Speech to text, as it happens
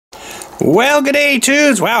Well, good day,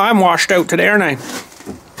 Tudes. Wow, I'm washed out today, aren't I?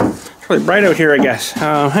 It's really bright out here, I guess.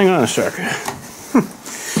 Hang on a sec.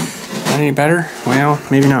 That any better? Well,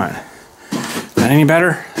 maybe not. That any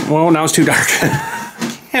better? Well, now it's too dark.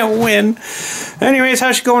 Can't win. Anyways,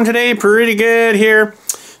 how's it going today? Pretty good here.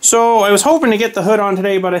 So, I was hoping to get the hood on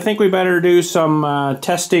today, but I think we better do some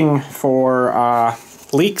testing for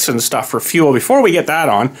leaks and stuff for fuel before we get that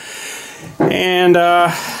on. And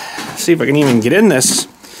see if I can even get in this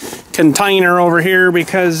container over here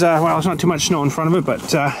because, well, there's not too much snow in front of it, but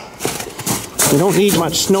you don't need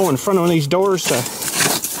much snow in front of these doors to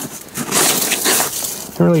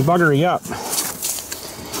really bugger you up.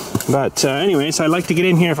 But anyways, I'd like to get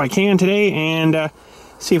in here if I can today and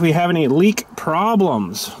see if we have any leak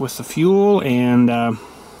problems with the fuel and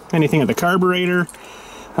anything at the carburetor,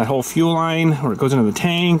 that whole fuel line where it goes into the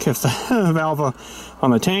tank, if the valve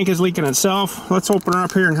on the tank is leaking itself. Let's open her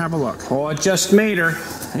up here and have a look. Oh, I just made her.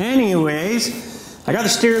 Anyways, I got the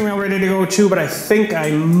steering wheel ready to go too, but I think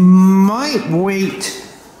I might wait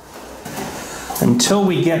until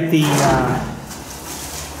we get the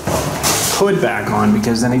hood back on,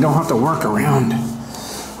 because then I don't have to work around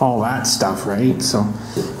all that stuff, right? So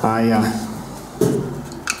I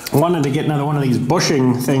wanted to get another one of these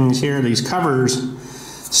bushing things here, these covers.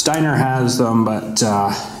 Steiner has them, but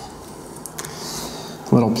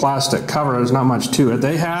little plastic cover, there's not much to it.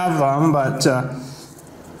 They have them, but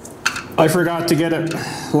I forgot to get it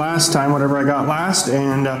last time, whatever I got last,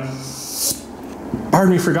 and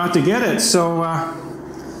pardon me, forgot to get it. So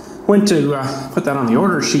went to put that on the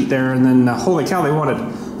order sheet there, and then holy cow, they wanted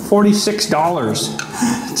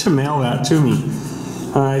 $46 to mail that to me.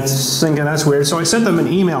 I was thinking that's weird, so I sent them an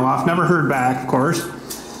email off, never heard back, of course.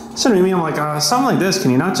 Sent me an email like, something like this,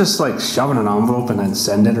 can you not just like shove in an envelope and then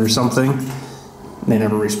send it or something? They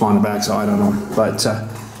never responded back, so I don't know. But a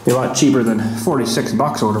lot cheaper than 46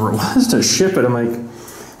 bucks or whatever it was to ship it. I'm like,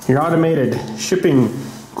 your automated shipping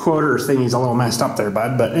quota thingy's a little messed up there,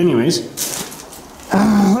 bud. But anyways,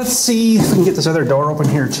 let's see if we can get this other door open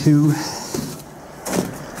here too.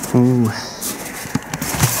 Ooh.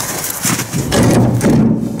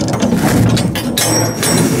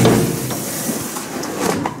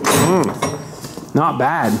 Not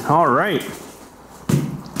bad. All right.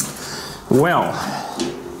 Well,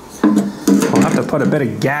 we'll have to put a bit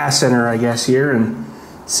of gas in her, I guess, here and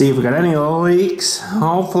see if we got any leaks.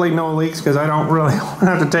 Hopefully no leaks, because I don't really want to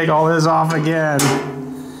have to take all this off again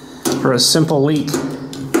for a simple leak. It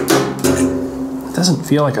doesn't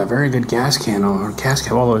feel like a very good gas can or gas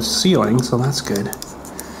cap, although it's sealing, so that's good.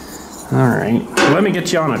 All right, let me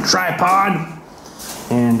get you on a tripod,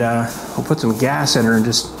 and we'll put some gas in her and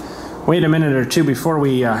just wait a minute or two before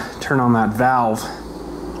we turn on that valve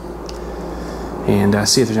and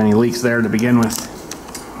see if there's any leaks there to begin with.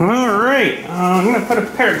 Alright, I'm going to put a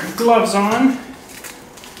pair of gloves on.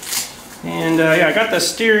 And yeah, I got the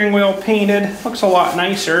steering wheel painted. Looks a lot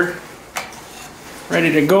nicer.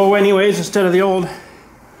 Ready to go anyways, instead of the old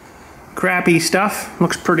crappy stuff.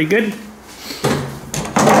 Looks pretty good.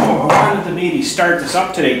 Oh, I wanted to maybe start this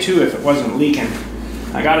up today too if it wasn't leaking.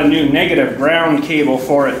 I got a new negative ground cable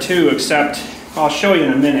for it too, except I'll show you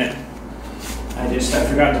in a minute. I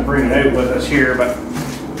forgot to bring it out with us here, but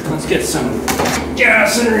let's get some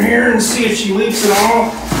gas in her here and see if she leaks at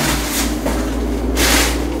all.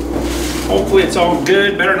 Hopefully it's all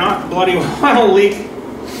good. Better not bloody well leak.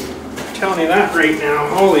 I'm telling you that right now.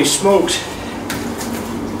 Holy smokes.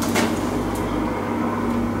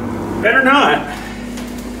 Better not.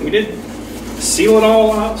 We did seal it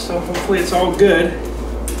all up, so hopefully it's all good.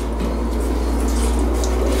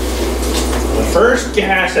 The first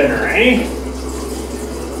gas in her, eh?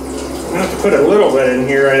 I'm going to have to put a little bit in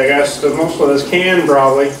here, I guess, most of this can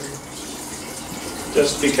probably.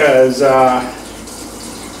 Just because I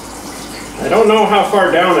don't know how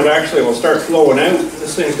far down it actually will start flowing out.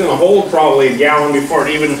 This thing's going to hold probably a gallon before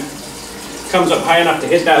it even comes up high enough to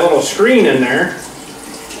hit that little screen in there.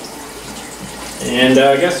 And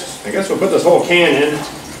I guess we'll put this whole can in.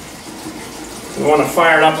 We want to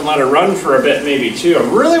fire it up and let it run for a bit maybe too. I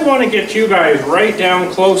really want to get you guys right down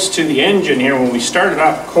close to the engine here when we start it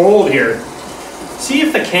up cold here. See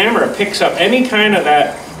if the camera picks up any kind of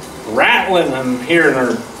that rattling in here.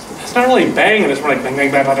 Or it's not really banging, it's more like bang, bang,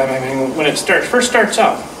 bang, bang, bang, bang when it first starts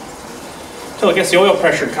up. Until it gets the oil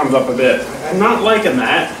pressure comes up a bit. I'm not liking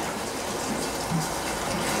that.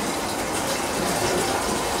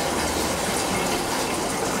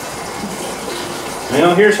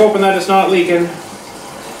 Well, here's hoping that it's not leaking.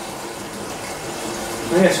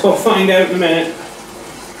 I guess we'll find out in a minute.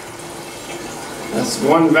 That's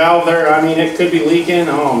one valve there. I mean, it could be leaking.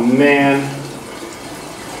 Oh, man.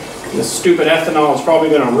 This stupid ethanol is probably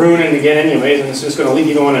going to ruin it again anyways, and it's just going to leave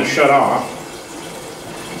you going and shut off.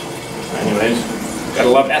 Anyways, gotta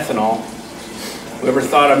love ethanol. Whoever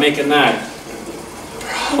thought of making that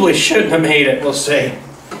probably shouldn't have made it, we'll say.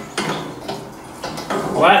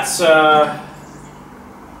 Well, that's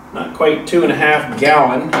not quite 2.5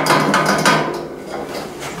 gallon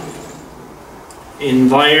in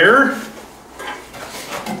there.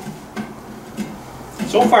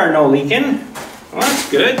 So far, no leaking. Well, that's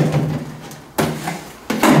good.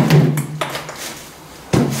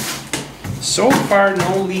 So far,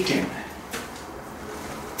 no leaking.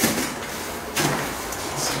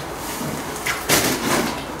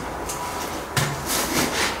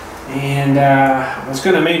 And I was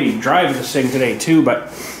going to maybe drive this thing today too,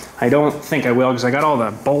 but I don't think I will because I got all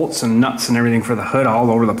the bolts and nuts and everything for the hood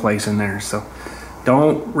all over the place in there. So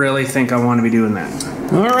don't really think I want to be doing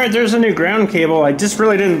that. All right, there's a new ground cable. I just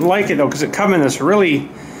really didn't like it though because it come in this really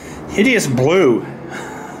hideous blue.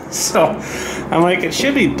 So I'm like, it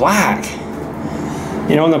should be black.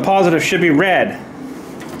 You know, and the positive should be red,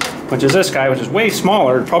 which is this guy, which is way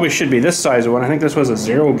smaller. It probably should be this size one. I think this was a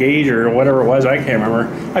 0 gauge or whatever it was. I can't remember.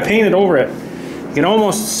 I painted over it. You can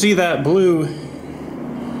almost see that blue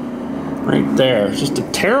right there. It's just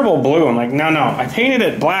a terrible blue. I'm like, no. I painted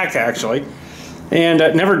it black actually, and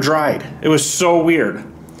it never dried. It was so weird.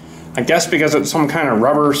 I guess because it's some kind of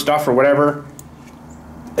rubber stuff or whatever.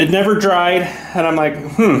 It never dried, and I'm like,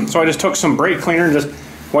 So I just took some brake cleaner and just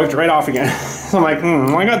wiped it right off again. So I'm like,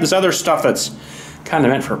 well, I got this other stuff that's kind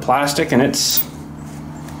of meant for plastic, and I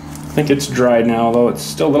think it's dried now, although it's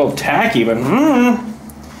still a little tacky, but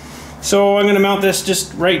So I'm going to mount this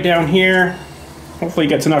just right down here. Hopefully it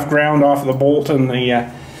gets enough ground off of the bolt and the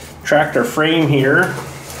tractor frame here.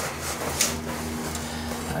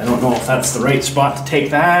 I don't know if that's the right spot to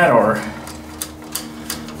take that or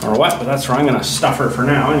what, but that's where I'm going to stuff her for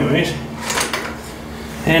now anyways.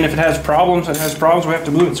 And if it has problems, we have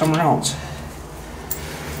to move it somewhere else.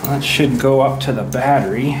 Well, that should go up to the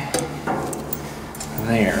battery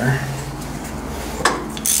there.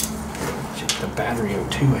 Check the battery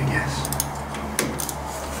out too, I guess.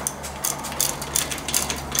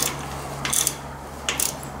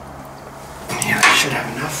 Yeah, that should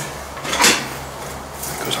have enough.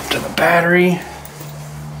 That goes up to the battery.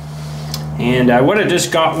 And I would have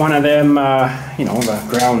just got one of them, you know, the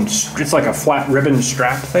ground, it's like a flat ribbon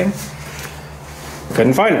strap thing.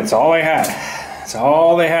 Couldn't find it, that's all I had. That's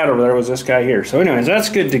all they had over there was this guy here. So anyways, that's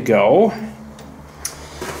good to go.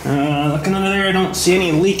 Looking under there, I don't see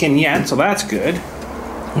any leaking yet, so that's good.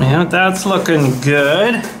 Yeah, that's looking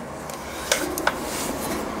good.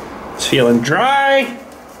 It's feeling dry.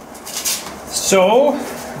 So,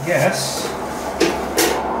 I guess,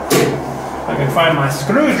 if I can find my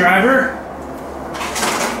screwdriver,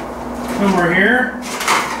 when we're here,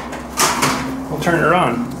 we'll turn her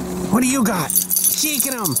on. What do you got?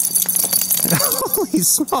 Shaking them. Holy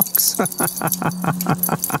smokes. He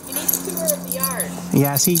needs to tour of the yard.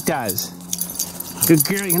 Yes, he does. Good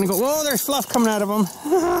girl. You're going to go, whoa, there's fluff coming out of him.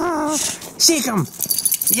 Shake him.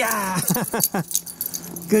 Yeah.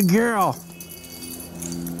 Good girl.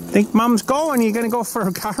 Think mom's going? You going to go for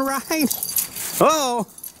a car ride? Oh.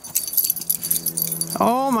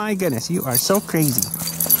 Oh my goodness. You are so crazy.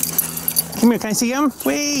 Come here, can I see him?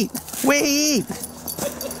 Wait, wait,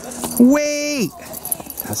 wait.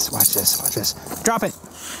 Let's watch this, watch this. Drop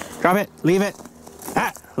it, leave it.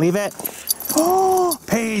 Ah, leave it. Oh,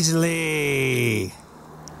 Paisley.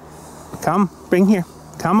 Come, bring here.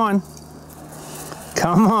 Come on.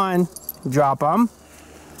 Come on. Drop him.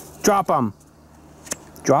 Drop him.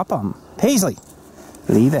 Drop him. Paisley,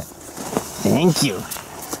 leave it. Thank you.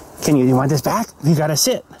 You want this back? You gotta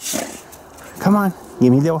sit. Come on,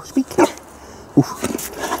 give me the old squeak. Oof.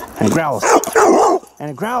 And it growls. And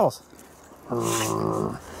it growls.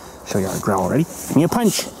 Show you how to growl. Ready? Give me a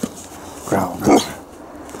punch. Growl.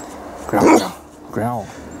 Growl. Growl.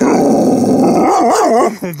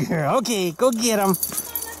 Good girl. Okay, go get him.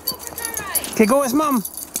 Okay, go with mom.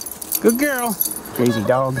 Good girl. Crazy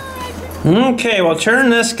dog. Okay, we'll turn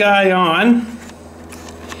this guy on.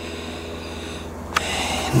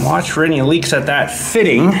 And watch for any leaks at that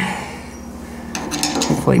fitting.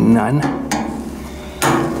 Hopefully none.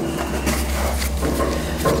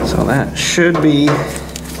 So that should be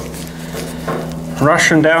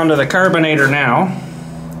rushing down to the carbonator now.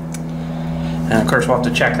 And of course we'll have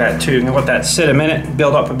to check that too. We'll let that sit a minute,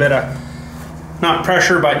 build up a bit of, not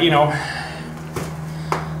pressure, but you know,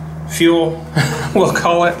 fuel, we'll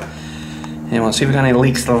call it. And we'll see if we got any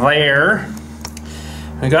leaks there.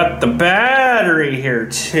 We got the battery here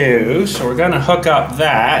too, so we're gonna hook up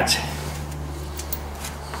that.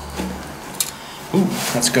 Ooh,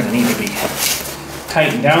 that's going to need to be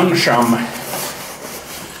tightened down some.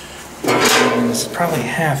 This is probably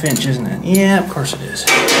 1/2 inch, isn't it? Yeah, of course it is.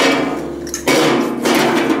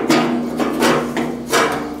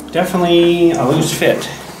 Definitely a loose fit.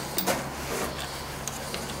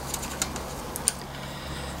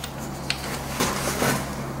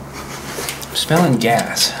 I'm smelling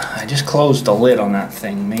gas. I just closed the lid on that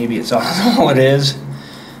thing. Maybe it's all it is.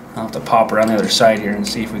 I'll have to pop around the other side here and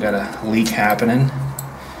see if we got a leak happening.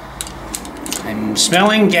 I'm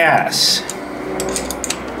smelling gas.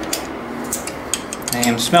 I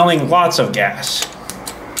am smelling lots of gas.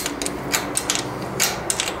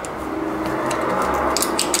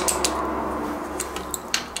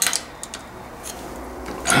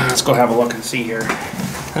 Let's go have a look and see here.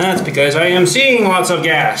 That's because I am seeing lots of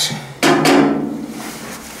gas.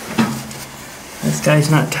 This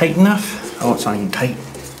guy's not tight enough. Oh, it's not even tight.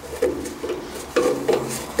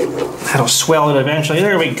 That'll swell it eventually.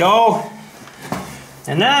 There we go.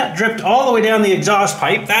 And that dripped all the way down the exhaust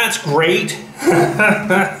pipe. That's great.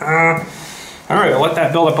 Alright, I'll let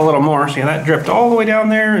that build up a little more. See, that dripped all the way down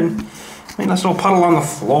there and made a nice little puddle on the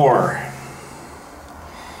floor.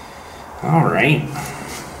 Alright.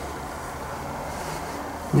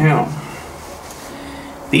 Now,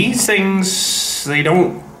 these things,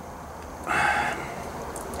 they're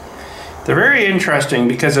very interesting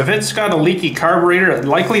because if it's got a leaky carburetor,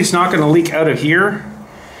 likely it's not going to leak out of here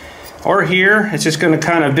or here. It's just going to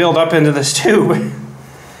kind of build up into this tube,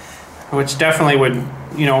 which definitely would,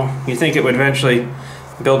 you know, you think it would eventually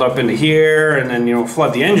build up into here and then, you know,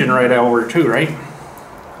 flood the engine right over too, right?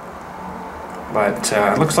 But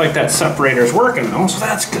it looks like that separator's working though, so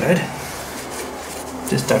that's good.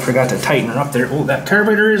 Just I forgot to tighten her up there. Oh, that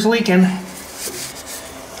carburetor is leaking.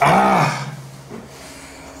 Ah!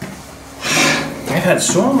 I've had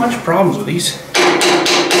so much problems with these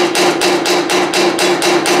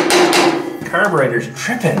carburetors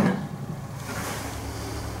tripping.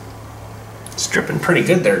 It's dripping pretty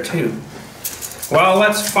good there too. Well,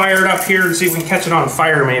 let's fire it up here and see if we can catch it on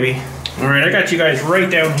fire maybe. Alright, I got you guys right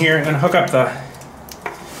down here. I'm going to hook up the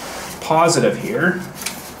positive here.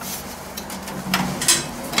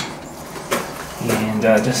 And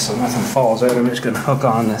just so nothing falls out, I'm just going to hook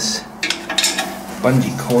on this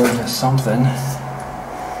bungee cord to something.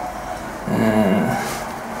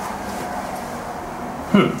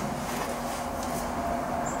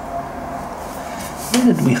 Where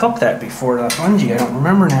did we hook that before, that bungee? I don't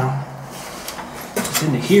remember now. It's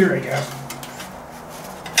into here, I guess.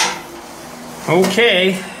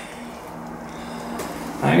 Okay.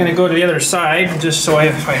 I'm going to go to the other side, just so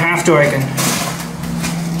if I have to, I can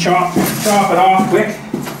chop it off quick.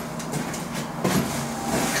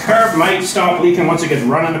 Carb might stop leaking once it gets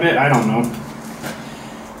running a bit, I don't know.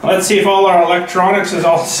 Let's see if all our electronics is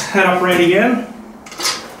all set up right again.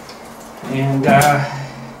 And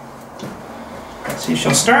let's see if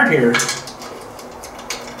she'll start here.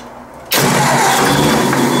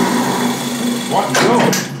 What and go.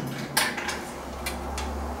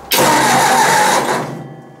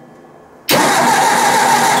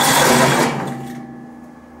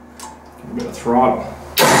 A bit of throttle.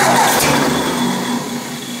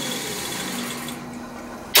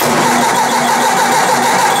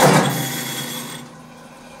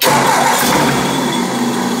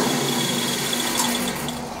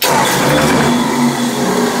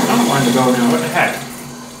 To go now, what the heck?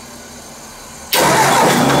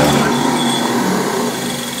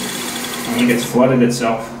 I think it's flooded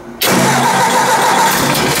itself.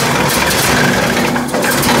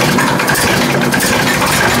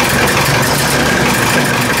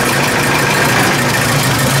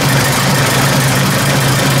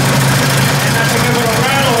 And that's a good little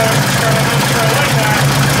rattle there. I like that.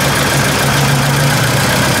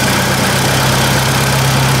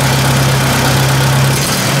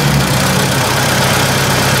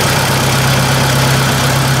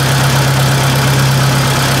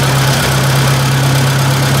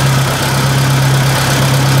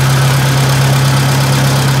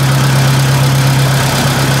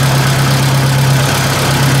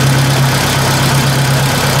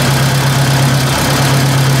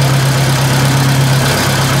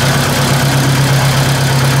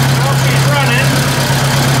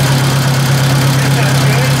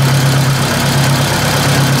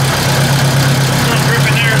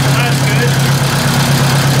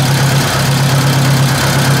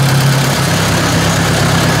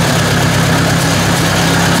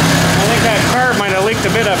 A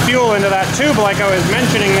bit of fuel into that tube like I was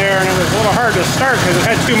mentioning there, and it was a little hard to start because it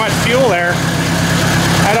had too much fuel there.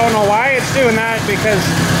 I don't know why it's doing that, because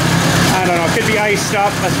I don't know, it could be iced up.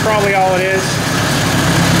 That's probably all it is.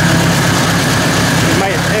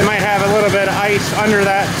 little bit of ice under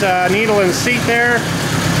that needle and seat there,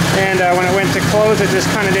 and when it went to close, it just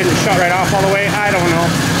kind of didn't shut right off all the way. I don't know.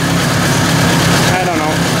 I don't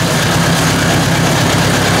know.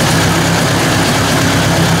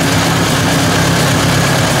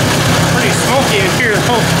 Pretty smoky in here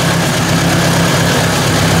though.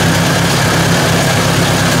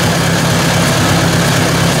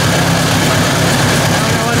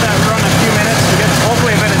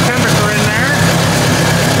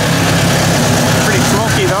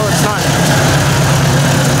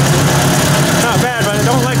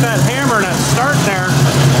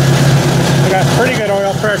 Pretty good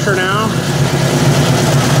oil pressure now.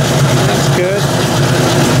 That's good.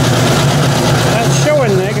 That's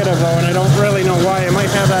showing negative though, and I don't really know why. I might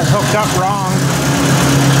have that hooked up wrong.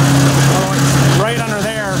 Oh, it's right under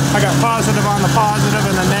there. I got positive on the positive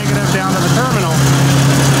and the negative down to the terminal.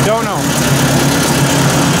 Don't know.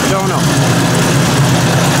 Don't know.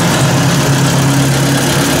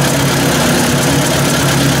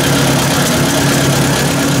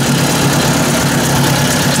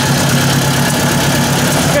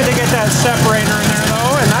 That separator in there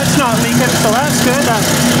though, and that's not leaking, so that's good. That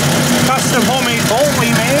custom homemade bolt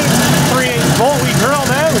we made, 3/8 bolt we drilled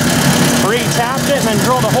out, re-tapped it, and then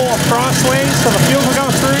drilled a hole crossways so the fuel will go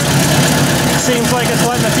through. Seems like it's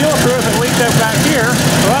letting the fuel through if it leaked out back here,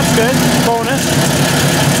 so that's good. Bonus.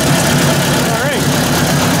 Alright.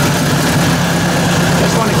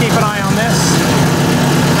 Just want to keep an eye on this.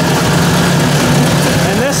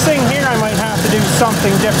 And this thing here I might have to do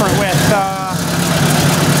something different with.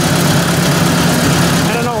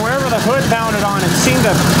 Hood mounted on, it seemed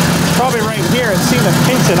to, probably right here, it seemed to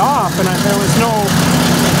pinch it off, and there was no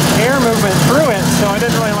air movement through it, so I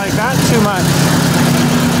didn't really like that too much.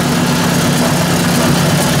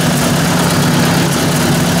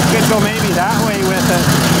 Could go maybe that way with it.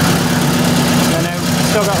 And I've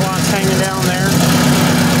still got lots hanging down there.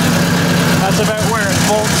 That's about where it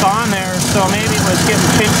bolts on there, so maybe it was getting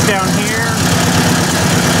pinched down here.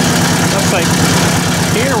 Looks like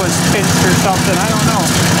here was pinched or something, I don't know.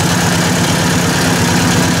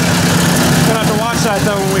 Gonna have to watch that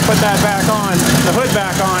though when we put that back on, the hood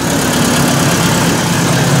back on.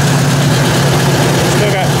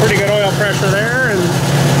 Still got pretty good oil pressure there, and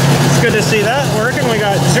it's good to see that working. We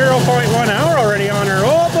got 0.1 hour already on her.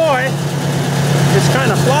 Oh boy! It's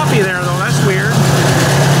kind of floppy there though, that's weird.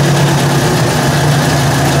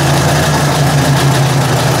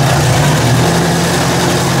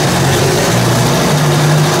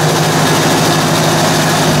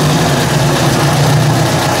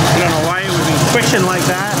 Twitching like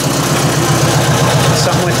that.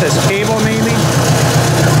 Something with this cable maybe.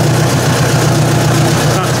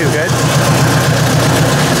 Not too good.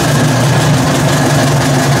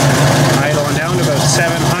 Idling down to about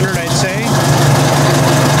 700 I'd say.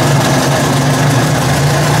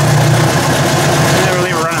 Never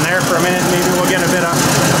leave her running there for a minute. Maybe we'll get a bit of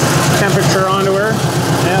temperature onto her.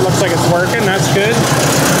 Yeah, it looks like it's working. That's good.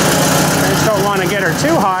 I just don't want to get her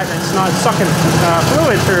too hot. It's not sucking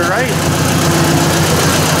fluid through, right?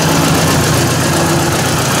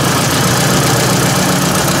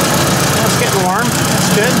 It's getting warm. That's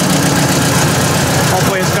good.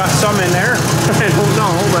 Hopefully it's got some in there. I don't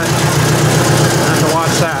know, but I have to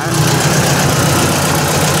watch that.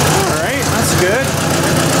 Alright, that's good.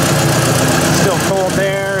 Still cold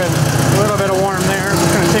there and a little bit of warm there.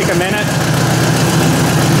 It's going to take a minute.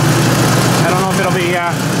 I don't know if it'll be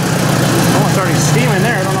oh, it's already steaming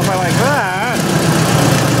there. I don't know if I like that.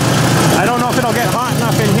 I don't know if it'll get hot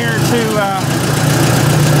enough in here to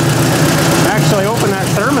actually open that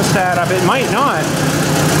thermostat up. It might not.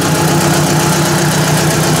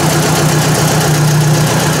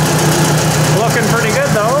 Looking pretty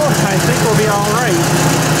good though. I think we'll be alright.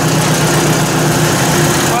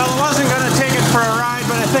 Well, I wasn't going to take it for a ride,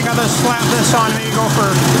 but I think I'll just slap this on, maybe go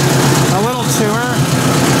for a little tour.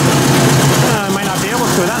 I might not be able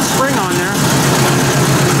to. That spring on there.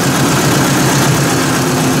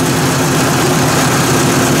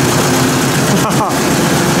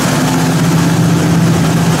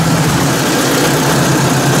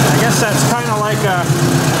 I guess that's kind of like a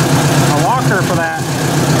locker for that.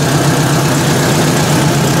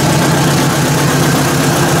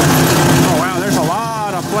 Oh wow, there's a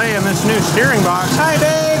lot of play in this new steering box. Hi,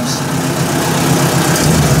 Biggs!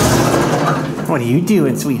 What are you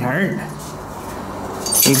doing, sweetheart?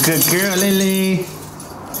 You good girl, Lily.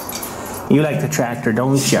 You like the tractor,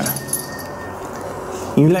 don't ya?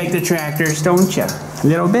 You like the tractors, don't ya? A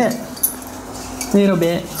little bit. Little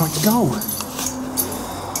bit. Where'd you go?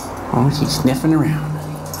 Oh, she's sniffing around.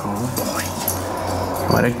 Oh boy.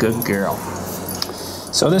 What a good girl.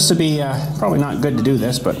 So this would be probably not good to do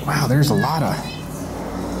this, but wow, there's a lot of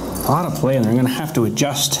play in there. I'm going to have to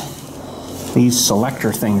adjust these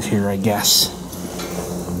selector things here, I guess.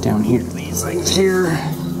 Down here, these things here,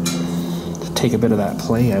 to take a bit of that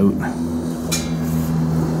play out.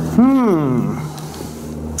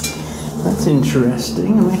 That's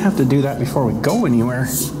interesting. I might have to do that before we go anywhere.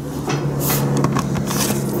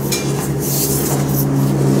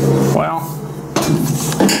 Well,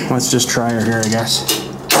 let's just try her here, I guess.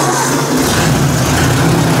 I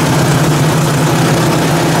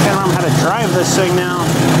can't remember how to drive this thing now.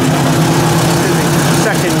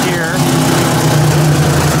 Second gear.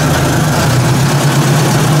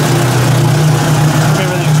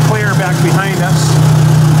 Everything's clear back behind us.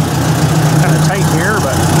 Kind of tight here,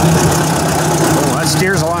 but oh, that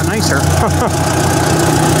steer's a lot nicer.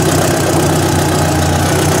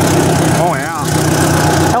 Oh yeah.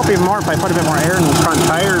 Help even more if I put a bit more air in these front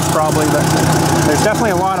tires probably, but there's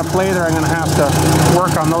definitely a lot of play there. I'm going to have to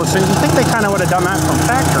work on those things. I think they kind of would have done that from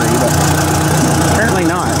factory, but apparently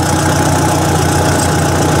not.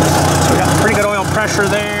 So we got pretty good oil pressure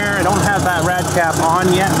there. I don't have that rad cap on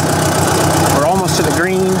yet. We're almost to the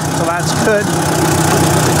green, so that's good.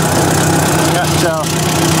 Got the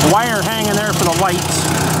wire hanging there for the lights,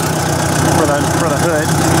 for the hood.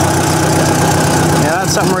 Yeah,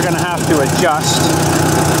 that's something we're going to have to adjust.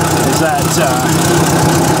 Is that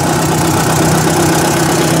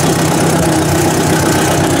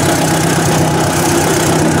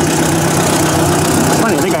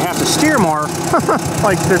funny? I think I have to steer more.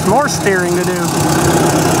 Like there's more steering to do.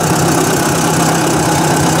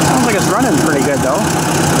 Sounds like it's running pretty good though.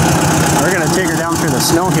 We're going to take her down through the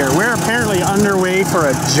snow here. We're apparently underway for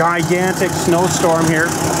a gigantic snowstorm here.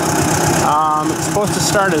 It's supposed to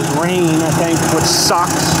start as rain, I think, which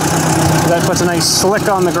sucks. That puts a nice slick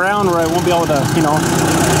on the ground where I won't be able to, you know,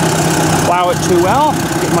 plow it too well,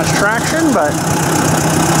 get much traction, but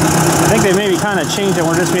I think they maybe kind of changed it.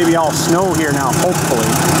 We're just maybe all snow here now, hopefully.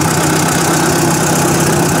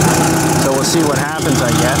 So we'll see what happens,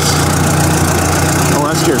 I guess. Oh,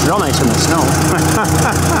 that steers real nice in the snow.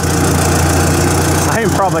 I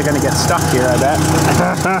am probably going to get stuck here, I bet.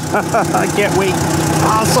 I can't wait.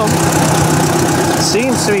 Awesome.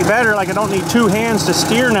 Seems to be better. Like I don't need two hands to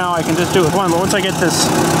steer now. I can just do it with one. But once I get this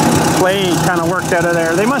blade kind of worked out of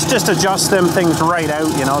there, they must just adjust them things right out.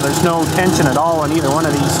 You know, there's no tension at all on either one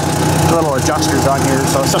of these little adjusters on here.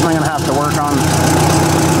 So it's something I'm going to have to work on.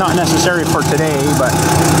 Not necessary for today, but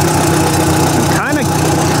I'm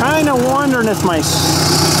kind of wondering if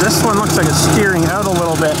this one looks like it's steering out a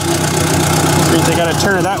little bit. Means I got to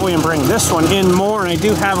turn it that way and bring this one in more, and I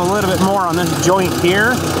do have a little bit more on this joint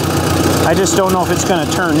here. I just don't know if it's going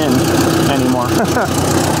to turn in anymore.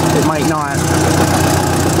 It might not.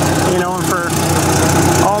 You know, and for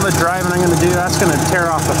all the driving I'm going to do, that's going to tear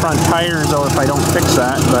off the front tires though if I don't fix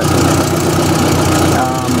that, but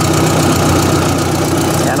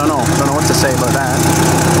I don't know what to say about that.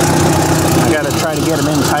 I got to try to get them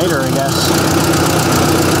in tighter, I guess.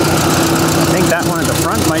 I think that one at the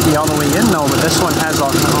front might be all the way in though, but this one has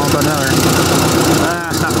another,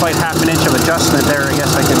 not quite half an inch of adjustment there. I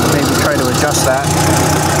guess I can maybe try to adjust that.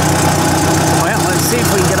 Well, let's see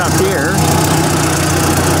if we can get up here.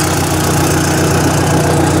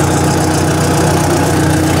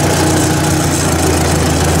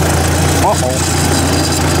 Uh-oh.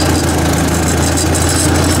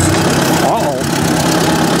 Uh-oh.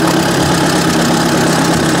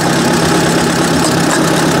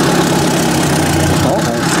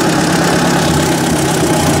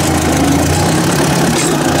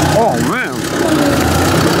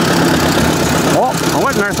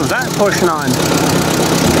 Was that pushing on?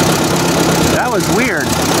 That was weird.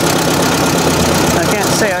 I can't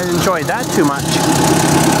say I enjoyed that too much.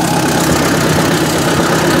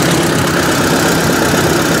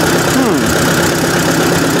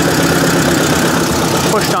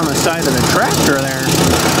 Pushed on the side of the tractor there.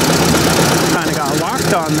 Kind of got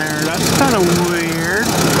locked on there. That's kind of weird.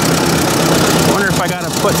 I wonder if I got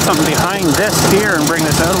to put something behind this here and bring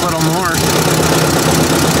this out a little more.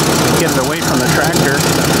 Get it away from the tractor.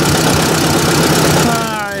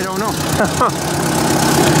 I don't know.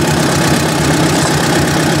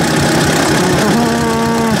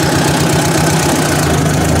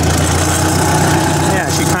 Yeah,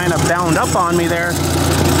 she kind of bound up on me there.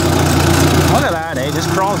 Look at that, eh? Just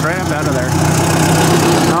crawls right up out of there.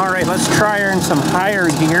 Alright, let's try her in some higher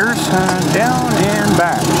gears. Down and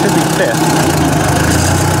back. Should be fifth.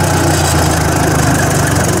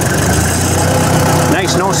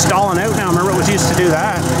 Nice, no stalling out now. Remember it was used to do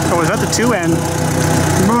that. So it was at the 2 end.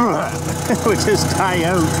 it would just die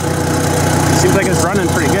out. Seems like it's running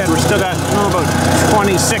pretty good. We're still got about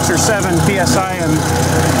 26 or 7 psi and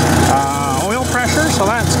oil pressure, so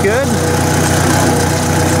that's good.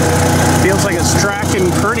 Feels like it's tracking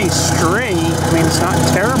pretty straight. I mean, it's not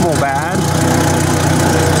terrible bad.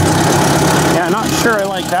 Yeah, not sure I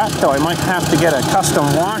like that though. I might have to get a custom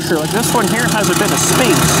washer. Like this one here has a bit of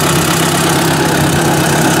space.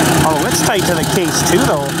 Oh, it's tight to the case too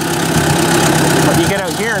though. But you get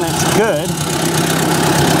out here and it's good.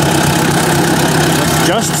 It's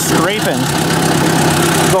just scraping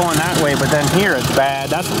going that way, but then here it's bad.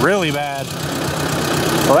 That's really bad.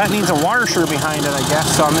 So that needs a washer behind it, I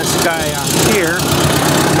guess, on this guy here.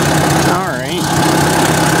 Alright.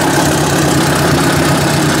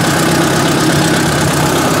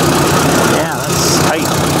 Yeah, that's tight.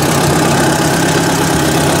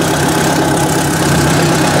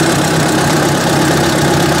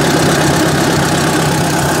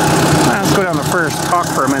 Let's go down the first talk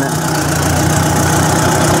for a minute.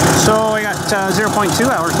 So I got 0.2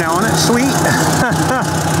 hours now on it. Sweet.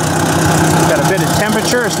 Got a bit of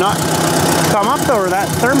temperature. It's not come up though, or that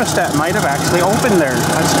thermostat might have actually opened there.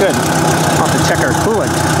 That's good. I'll have to check our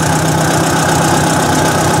coolant.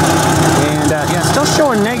 And yeah, still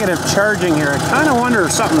showing negative charging here. I kind of wonder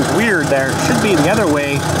if something's weird there. It should be the other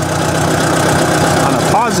way on a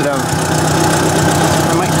positive.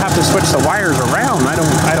 I might have to switch the wires around. I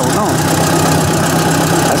don't know.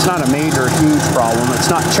 That's not a major, huge problem. It's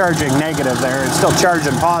not charging negative there. It's still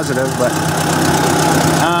charging positive, but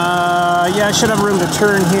yeah, I should have room to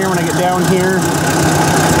turn here when I get down here.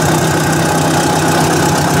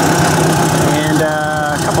 And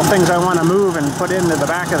a couple things I want to move and put into the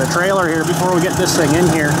back of the trailer here before we get this thing in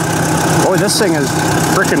here. Boy, this thing is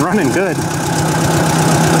freaking running good.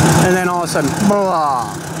 And then all of a sudden,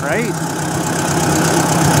 blah, right?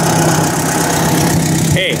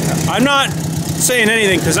 Hey, I'm not saying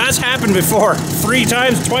anything because that's happened before 3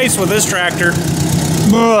 times, twice with this tractor.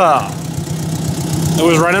 Blah. It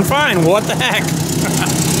was running fine. What the heck?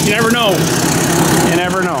 You never know. You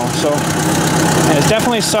never know. So there's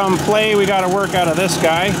definitely some play we got to work out of this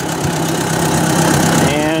guy.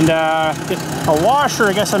 And get a washer,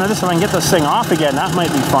 I guess, under this one. I can get this thing off again. That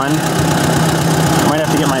might be fun. I might have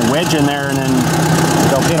to get my wedge in there and then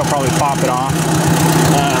it'll probably pop it off.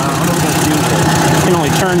 What am I going to do here? I can only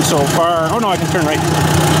turn so far. Oh no, I can turn right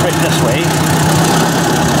this way.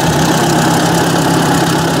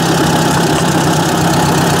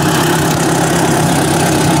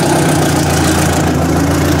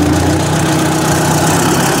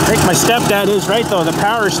 I think my stepdad is right though. The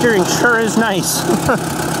power steering sure is nice.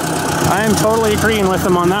 I am totally agreeing with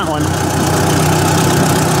him on that one.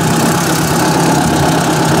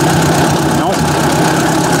 Nope.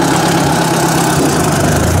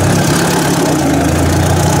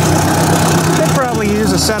 Could probably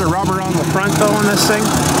use a set of rubber on the front though on this thing.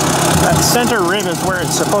 That center rib is where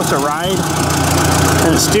it's supposed to ride,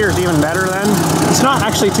 and it steers even better then. It's not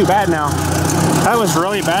actually too bad now. That was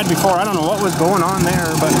really bad before. I don't know what was going on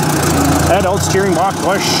there, but that old steering box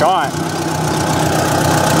was shot.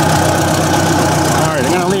 Alright,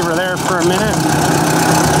 I'm going to leave her there for a minute.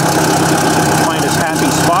 Find his happy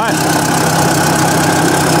spot.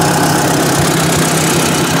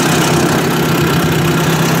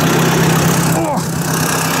 Oh.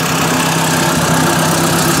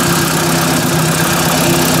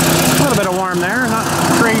 A little bit of warm there, not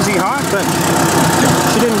crazy hot, but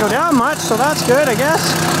she didn't go down much, so that's good, I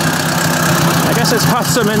guess. I guess it's got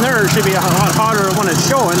some in there. It should be a lot hotter when it's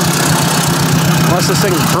showing. Unless this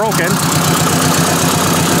thing's broken.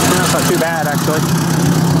 That's not too bad, actually.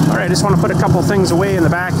 Alright, I just want to put a couple things away in the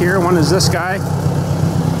back here. One is this guy.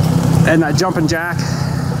 And that jumping jack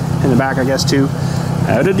in the back, I guess, too.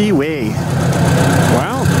 Out of the way.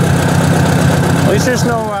 Well, at least there's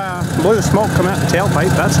no blue smoke coming out the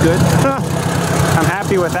tailpipe. That's good. I'm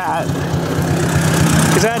happy with that.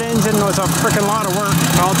 Because that engine was a freaking lot of work,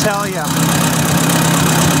 I'll tell you.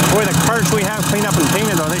 Boy, the parts we have cleaned up and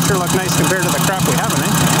painted, though, they sure look nice compared to the crap we haven't,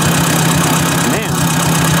 eh? Man,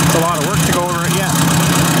 it's a lot of work to go over it yet.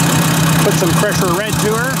 Put some pressure red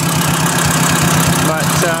to her. But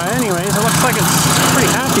anyways, it looks like it's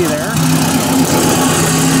pretty happy there.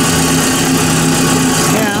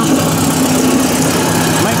 Yeah.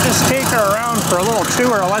 Might just take her around for a little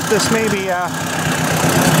tour. I'll let this maybe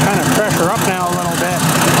kind of pressure up now a little bit.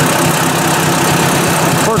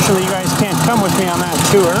 Unfortunately, you guys can't come with me on that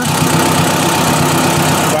tour.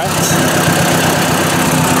 But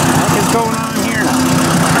what is going on here now?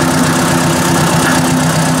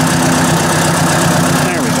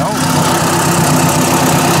 There we go.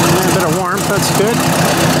 A bit of warmth, that's good.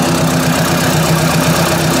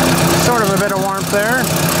 Sort of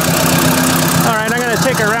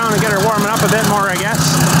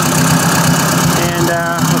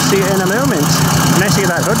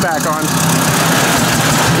back on.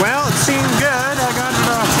 Well, it seemed good. I got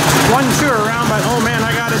one tour around, but oh man,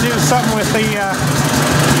 I got to do something with the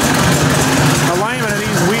alignment of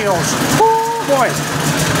these wheels. Oh boy.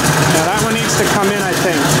 Now that one needs to come in, I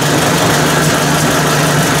think.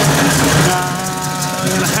 I'm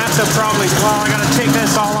going to have to probably, well, I got to take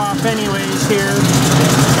this all off anyways here.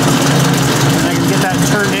 I can get that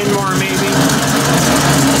turned in more maybe.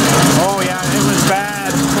 Oh yeah, it was bad.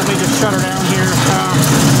 Let me just shut her down here.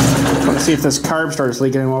 Let's see if this carb starts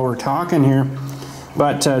leaking while we're talking here.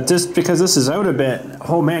 But just because this is out a bit,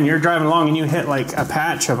 oh man, you're driving along and you hit like a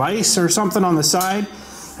patch of ice or something on the side,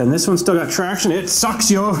 and this one's still got traction, it sucks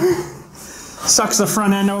you over. Sucks the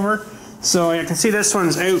front end over. So I can see this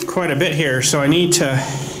one's out quite a bit here, so I need to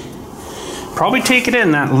probably take it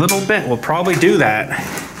in that little bit. We'll probably do that.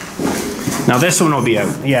 Now this one will be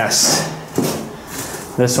out, yes.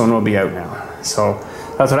 This one will be out now. So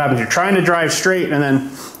that's what happens. You're trying to drive straight and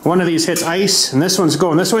then one of these hits ice and this one's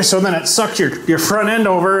going this way, so then it sucked your front end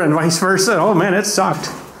over and vice versa. Oh man, it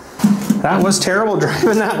sucked. That was terrible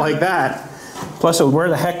driving that like that. Plus it would wear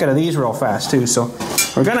the heck out of these real fast too, so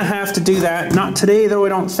we're gonna have to do that. Not today though, I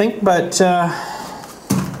don't think, but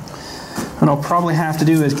what I'll probably have to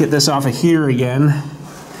do is get this off of here again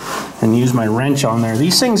and use my wrench on there.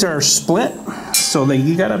 These things are split, so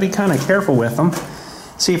you gotta be kind of careful with them.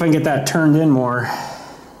 See if I can get that turned in more.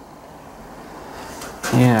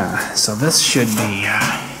 Yeah, so this should be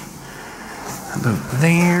about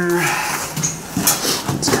there.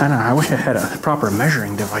 It's kind of, I wish I had a proper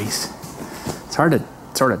measuring device. It's hard to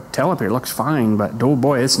sort of tell up here. It looks fine, but oh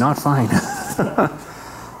boy, it's not fine.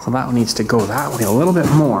 So that one needs to go that way a little bit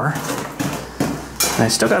more. And I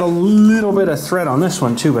still got a little bit of thread on this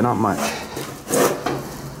one too, but not much.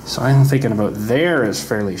 So I'm thinking about there is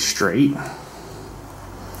fairly straight.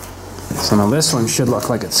 So now this one should look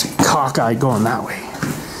like it's cockeyed going that way.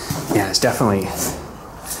 Yeah, it's definitely,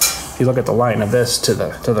 if you look at the line of this to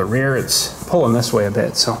the rear, it's pulling this way a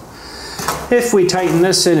bit. So if we tighten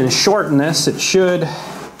this in and shorten this, it should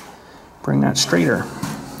bring that straighter.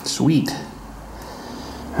 Sweet.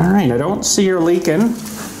 All right, I don't see her leaking.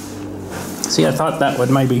 See, I thought that would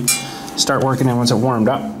maybe start working in once it warmed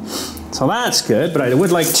up. So that's good, but I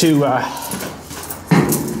would like to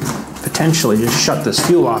potentially just shut this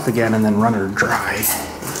fuel off again and then run her dry.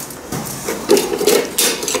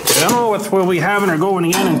 I don't know what we'll be having her going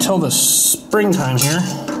again until the springtime here.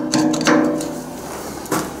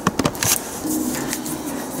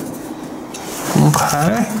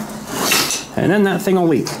 Okay. And then that thing will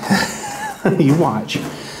leak. You watch.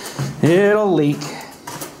 It'll leak.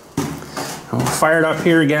 We'll fire it up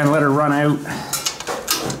here again, let her run out.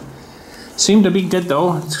 Seemed to be good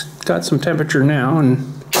though. It's got some temperature now, and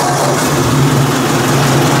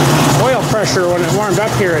oil pressure when it warmed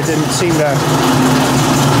up here, it didn't seem to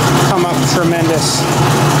come up tremendous.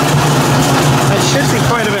 It should be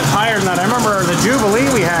quite a bit higher than that. I remember the Jubilee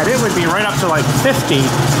we had, it would be right up to like 50.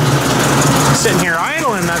 Sitting here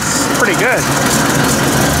idling, that's pretty good.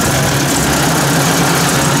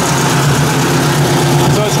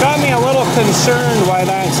 So it's got me a little concerned why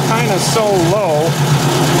that's kind of so low.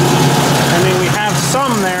 I mean, we have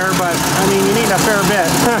some there, but I mean, you need a fair bit.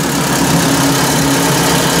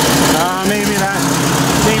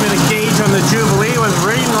 Maybe the gauge on the Jubilee was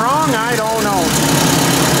reading wrong. I don't know.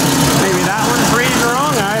 Maybe that one's reading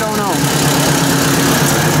wrong. I don't know.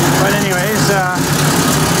 But anyways, yeah,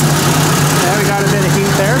 we got a bit of heat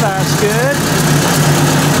there. That's good.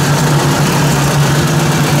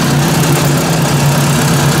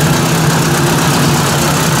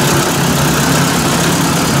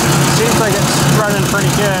 Seems like it's running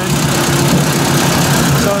pretty good.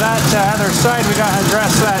 So that other side, we got to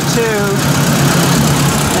address that too.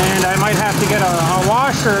 And I might have to get a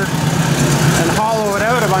washer and hollow it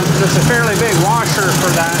out a bunch. It's a fairly big washer for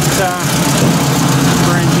that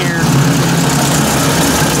for in here.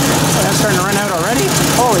 Oh, that's starting to run out already?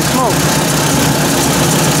 Holy smoke.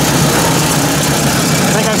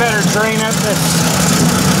 I think I better drain out this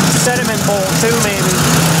sediment bowl too, maybe.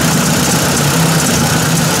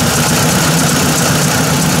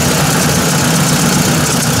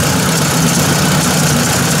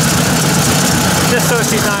 Just so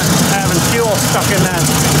she's not having fuel stuck in that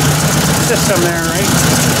system there, right?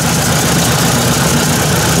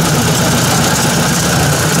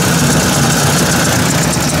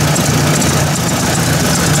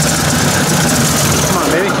 Come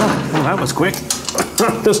on, baby. Oh, that was quick.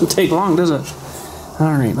 Doesn't take long, does it?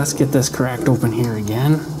 All right, let's get this cracked open here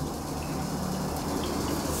again.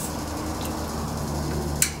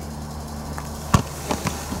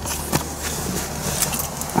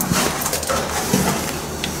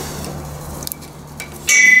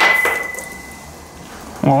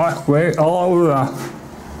 Well, that's great. All over the...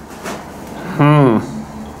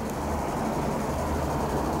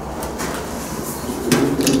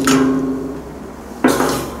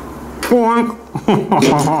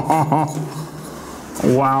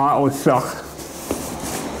 Wow, that would suck.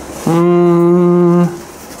 Oh.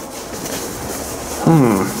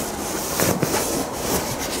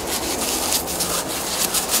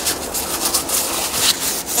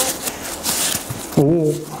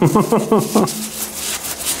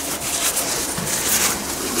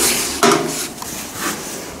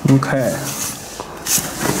 Okay.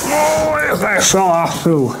 Oh, that fell off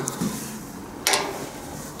too.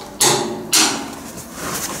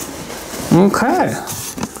 Okay.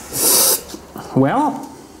 Well,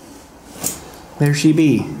 there she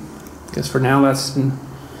be. Guess for now that's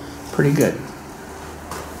pretty good.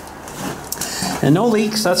 And no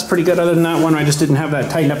leaks, that's pretty good. Other than that one, I just didn't have that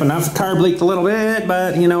tightened up enough. Carb leaked a little bit,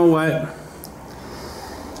 but you know what?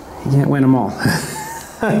 You can't win them all.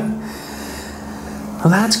 Well,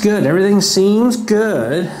 that's good. Everything seems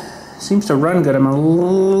good. Seems to run good. I'm a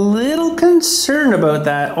little concerned about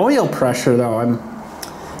that oil pressure though. I'm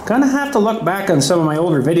gonna have to look back on some of my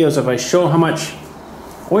older videos if I show how much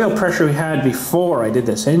oil pressure we had before I did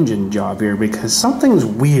this engine job here, because something's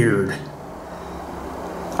weird.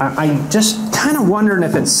 I just kind of wondering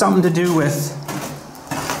if it's something to do with,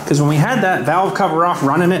 because when we had that valve cover off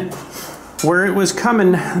running it, where it was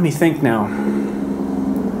coming, let me think now.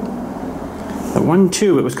 The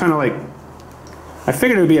 1-2, it was kind of like, I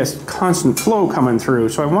figured it would be a constant flow coming through,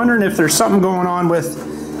 so I'm wondering if there's something going on with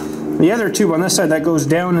the other tube on this side that goes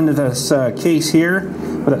down into this case here,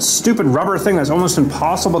 with that stupid rubber thing that's almost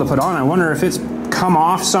impossible to put on. I wonder if it's come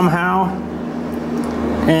off somehow,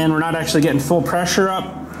 and we're not actually getting full pressure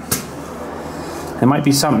up. It might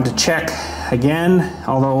be something to check again,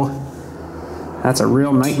 although that's a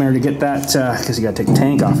real nightmare to get that, because you got to take the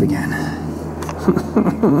tank off again.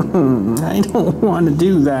 I don't want to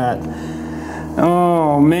do that.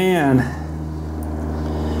 Oh man.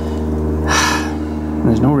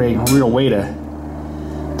 There's no real way to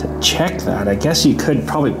check that. I guess you could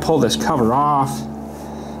probably pull this cover off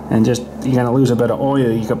and just, you're going to lose a bit of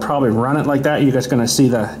oil. You could probably run it like that. You're just going to see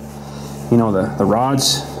the, you know, the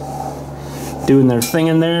rods doing their thing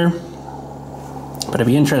in there. But it'd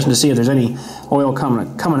be interesting to see if there's any oil coming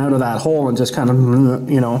out of that hole and just kind of,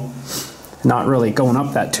 you know, not really going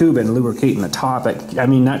up that tube and lubricating the top. I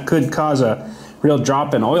mean, that could cause a real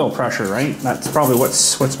drop in oil pressure, right? That's probably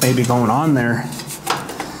what's maybe going on there.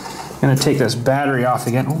 I'm gonna take this battery off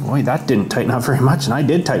again. Oh boy, that didn't tighten up very much, and I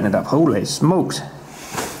did tighten it up. Holy smokes.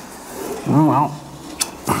 Oh well,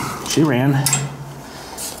 she ran.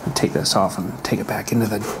 I'll take this off and take it back into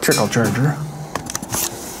the trickle charger.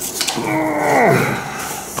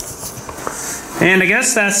 And I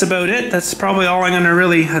guess that's about it. That's probably all I'm gonna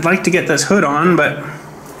really, I'd like to get this hood on, but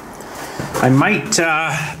I might,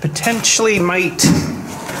 potentially might,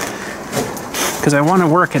 because I want to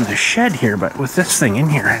work in the shed here, but with this thing in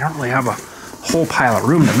here, I don't really have a whole pile of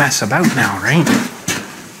room to mess about now, right?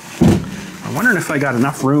 I'm wondering if I got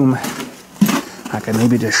enough room, I could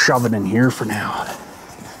maybe just shove it in here for now.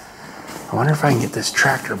 I wonder if I can get this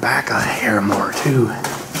tractor back a hair more too.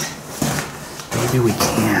 Maybe we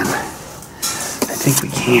can. I think we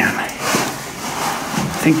can. I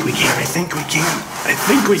think we can. I think we can. I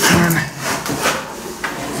think we can.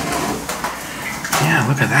 Yeah,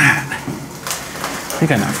 look at that. I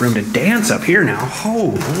got enough room to dance up here now.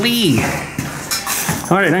 Holy.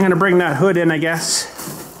 All right, I'm going to bring that hood in, I guess.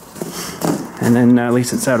 And then at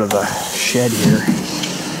least it's out of the shed here.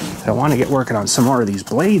 I want to get working on some more of these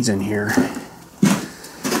blades in here.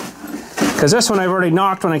 Because this one I've already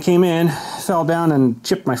knocked when I came in. Fell down and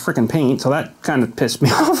chipped my freaking paint. So that kind of pissed me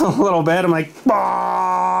off a little bit. I'm like,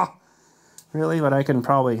 bah! Really? But I can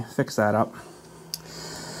probably fix that up.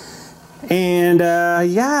 And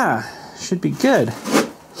yeah, should be good.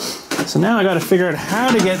 So now I got to figure out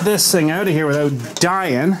how to get this thing out of here without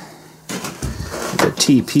dying. Get the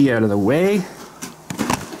TP out of the way.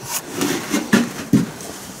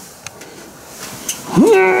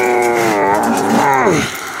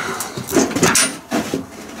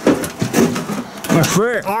 It's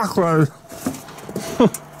very awkward.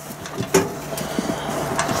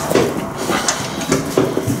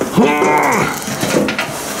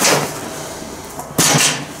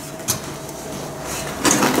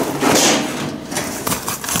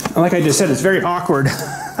 Like I just said, it's very awkward,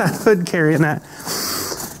 hood carrying that.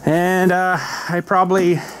 And I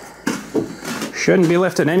probably shouldn't be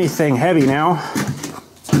lifting anything heavy now.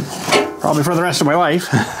 Probably for the rest of my life.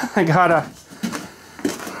 I got a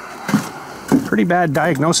pretty bad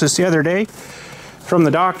diagnosis the other day from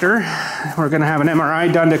the doctor. We're going to have an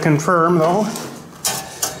MRI done to confirm, though.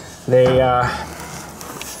 They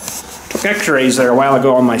took x-rays there a while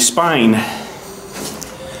ago on my spine,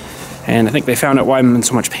 and I think they found out why I'm in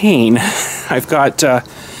so much pain. I've got a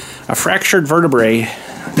fractured vertebrae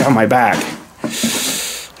down my back,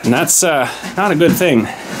 and that's not a good thing.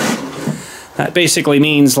 That basically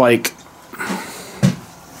means, like,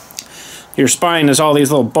 your spine is all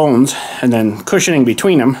these little bones, and then cushioning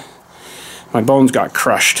between them, my bones got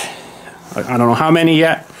crushed. I don't know how many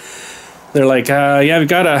yet. They're like, yeah, we've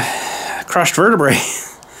got a crushed vertebrae.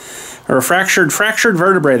 Or a fractured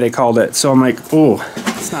vertebrae, they called it. So I'm like, oh,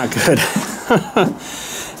 it's not good.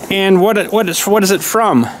 And what is it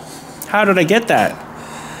from? How did I get that?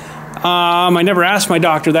 I never asked my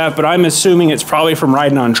doctor that, but I'm assuming it's probably from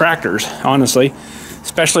riding on tractors, honestly.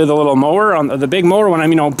 Especially the little mower, on the big mower, when I'm,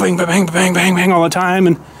 you know, bang, bang, bang, bang, bang all the time,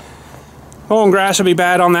 and mowing grass would be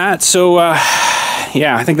bad on that. So,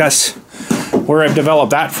 yeah, I think that's where I've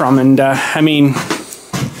developed that from. And, I mean,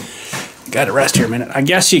 gotta rest here a minute. I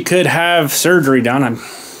guess you could have surgery done. I'm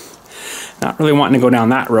not really wanting to go down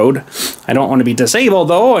that road. I don't want to be disabled,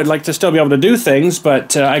 though. I'd like to still be able to do things,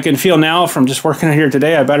 but I can feel now from just working out here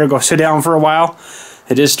today, I better go sit down for a while.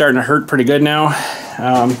 It is starting to hurt pretty good now.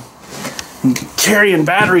 Carrying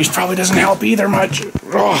batteries probably doesn't help either much.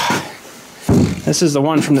 Ugh. This is the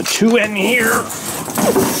one from the 2N here.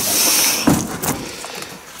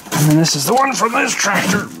 And then this is the one from this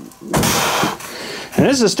tractor. And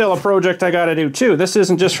this is still a project I gotta do too. This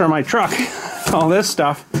isn't just for my truck. All this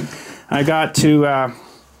stuff. I got to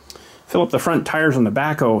fill up the front tires on the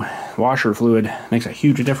backhoe. Washer fluid makes a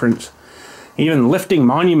huge difference. Even lifting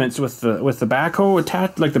monuments with the backhoe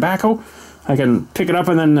attached, like the backhoe, I can pick it up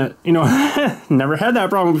and then, you know, never had that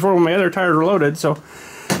problem before when my other tires were loaded, so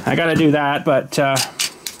I got to do that. But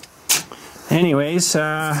anyways,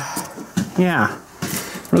 yeah,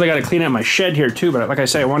 really got to clean out my shed here too. But like I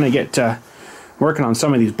say, I want to get working on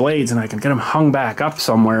some of these blades, and I can get them hung back up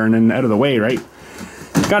somewhere and then out of the way, right?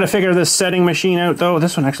 Got to figure this setting machine out, though.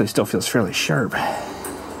 This one actually still feels fairly sharp.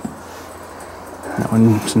 That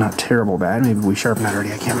one's not terrible bad. Maybe we sharpened that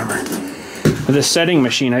already. I can't remember. But this setting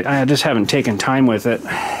machine, I just haven't taken time with it.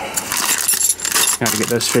 Got to get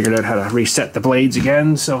this figured out, how to reset the blades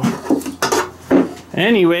again. So,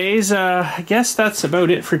 anyways, I guess that's about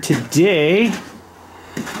it for today.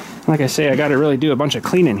 Like I say, I got to really do a bunch of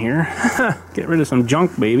cleaning here. Get rid of some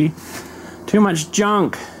junk, baby. Too much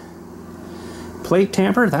junk. Plate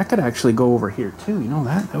tamper, that could actually go over here too. You know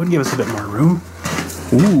that? That would give us a bit more room.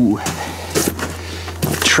 Ooh.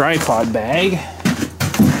 A tripod bag.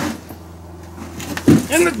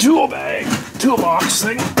 And the toolbox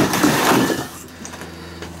thing.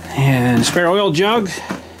 And spare oil jug.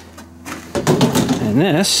 And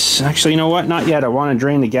this, actually, you know what? Not yet. I want to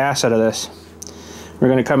drain the gas out of this. We're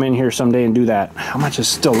going to come in here someday and do that. How much is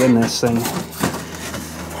still in this thing?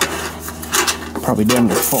 Probably damn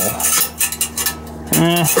near full.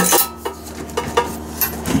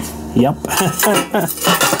 Yep.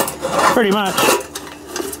 Pretty much.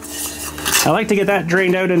 I like to get that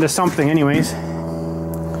drained out into something anyways.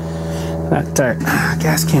 That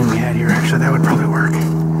gas can we had here, actually, that would probably work.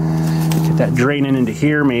 Get that draining into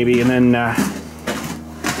here maybe, and then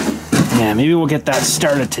yeah, maybe we'll get that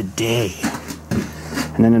started today.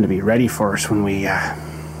 And then it'll be ready for us when we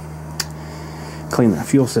clean the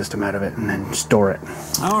fuel system out of it and then store it.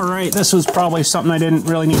 Alright, this was probably something I didn't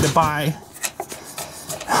really need to buy,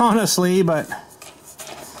 honestly, but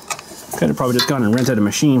could have probably just gone and rented a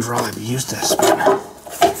machine for all I've used this. But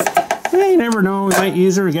yeah, you never know, we might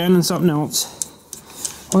use her again in something else.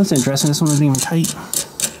 Well, that's interesting, this one isn't even tight.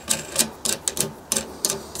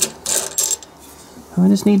 I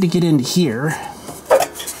just need to get into here.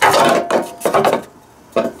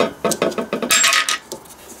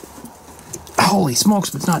 Holy smokes,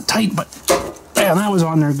 but it's not tight, but yeah, that was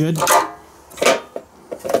on there good.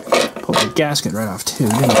 Pulled the gasket right off too,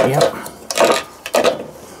 didn't it? Yep.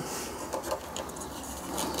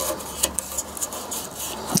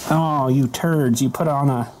 Oh, you turds, you put on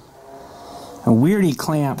a weirdy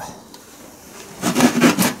clamp.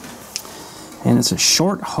 And it's a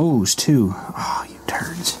short hose too. Oh, you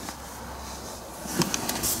turds.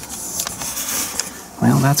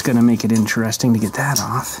 Well, that's going to make it interesting to get that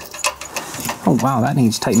off. Oh wow, that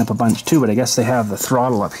needs to tighten up a bunch too, but I guess they have the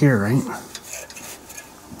throttle up here, right?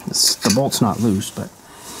 The bolt's not loose, but...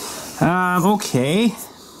 okay.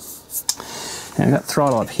 And I got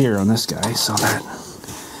throttle up here on this guy, so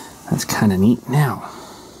that's kind of neat. Now,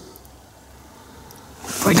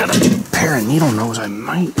 if I got a pair of needle nose, I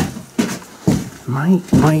might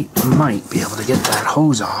be able to get that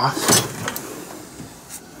hose off.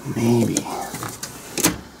 Maybe.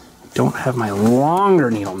 don't have my longer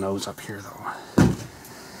needle nose up here though.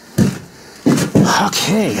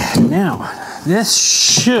 Okay, now this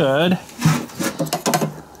should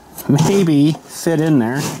maybe fit in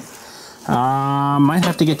there. Might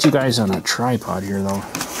have to get you guys on a tripod here though.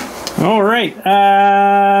 All right,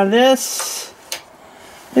 this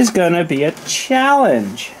is gonna be a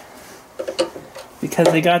challenge because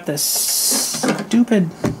they got this stupid.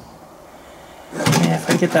 Yeah, if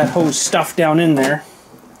I get that hose stuffed down in there.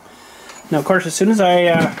 Now, of course, as soon as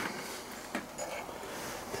I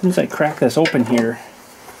crack this open here,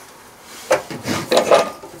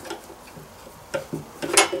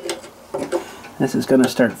 this is going to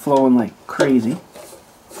start flowing like crazy.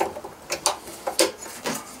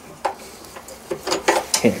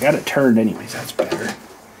 Okay, I got it turned anyways, that's better.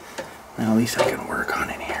 Now at least I can work on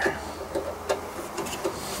it here.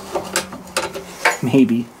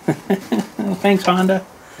 Maybe. Thanks, Honda.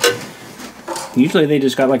 Usually they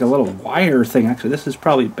just got like a little wire thing. Actually, this is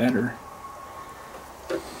probably better.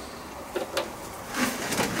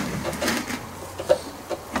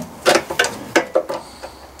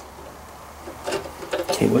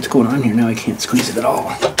 Okay, what's going on here? Now I can't squeeze it at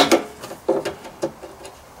all.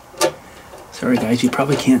 Sorry guys, you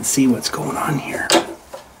probably can't see what's going on here.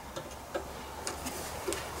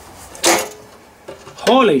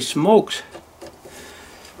 Holy smokes.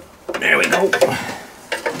 There we go.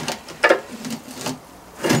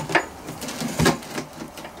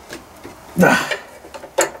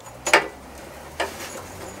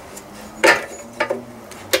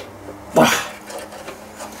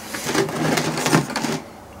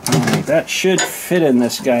 Alright, that should fit in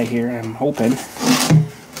this guy here, I'm hoping.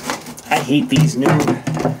 I hate these new,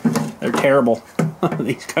 they're terrible.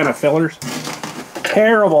 These kind of fillers.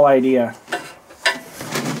 Terrible idea.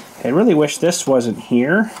 I really wish this wasn't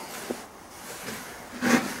here.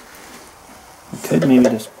 I could maybe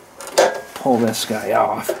just pull this guy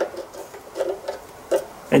off.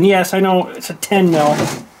 And yes, I know it's a 10 mil.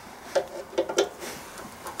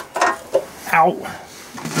 Ow.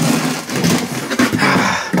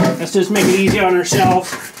 Let's just make it easy on ourselves.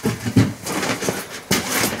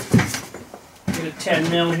 Get a 10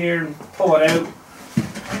 mil here and pull it out.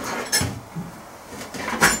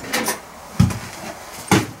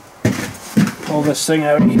 Pull this thing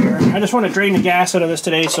out here. I just want to drain the gas out of this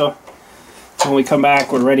today, so when we come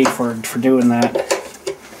back, we're ready for doing that.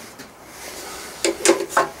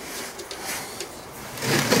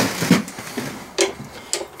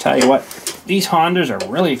 Tell you what, these Hondas are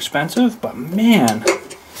really expensive, but man,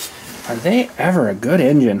 are they ever a good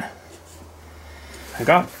engine. I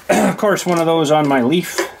got, of course, one of those on my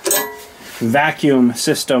Leaf vacuum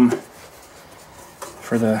system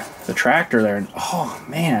for the tractor there, and oh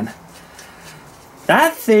man,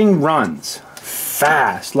 that thing runs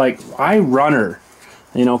fast, like iRunner,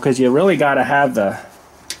 you know, because you really got to have the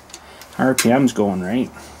RPMs going, right?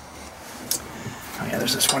 Oh yeah,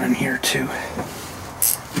 there's this one in here too.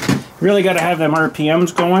 Really got to have them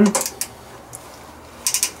RPMs going.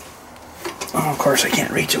 Oh, of course I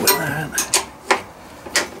can't reach it with that.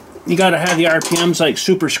 You got to have the RPMs like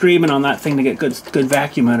super screaming on that thing to get good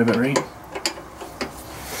vacuum out of it, right?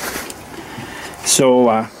 So,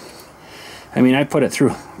 I mean, I put it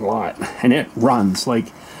through a lot, and it runs.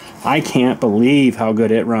 Like, I can't believe how good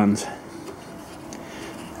it runs.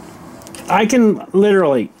 I can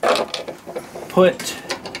literally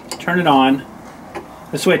turn it on,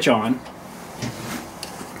 the switch on,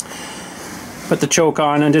 put the choke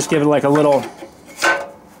on, and just give it like a little,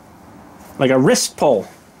 like a wrist pull.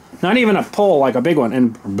 Not even a pull like a big one,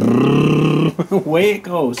 and away it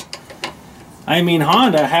goes. I mean,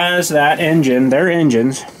 Honda has that engine, their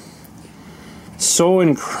engines, so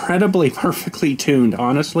incredibly perfectly tuned,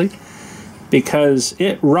 honestly, because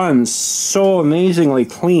it runs so amazingly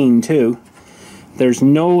clean too. There's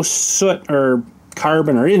no soot or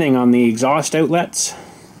carbon or anything on the exhaust outlets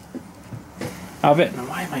of it. Now,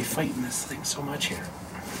 why am I fighting this thing so much here?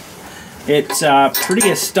 It's pretty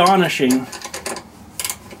astonishing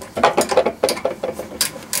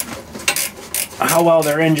how well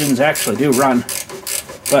their engines actually do run.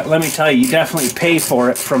 But let me tell you, you definitely pay for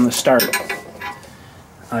it from the start.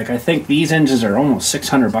 Like, I think these engines are almost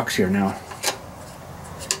 600 bucks here now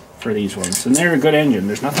for these ones, and they're a good engine.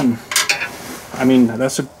 There's nothing, I mean,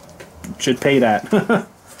 should pay that.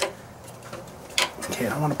 Okay, I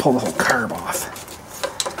don't want to pull the whole carb off.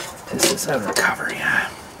 This is out of the cover, yeah.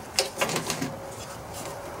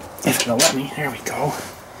 If it'll let me, there we go.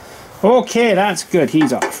 Okay, that's good,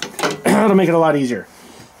 he's off. That'll make it a lot easier.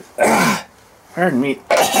 Pardon me.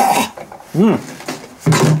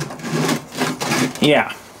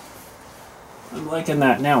 Yeah. I'm liking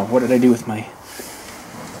that now. What did I do with my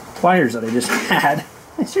pliers that I just had.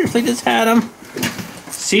 I seriously just had them.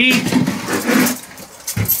 See?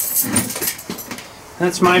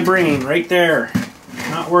 That's my brain right there.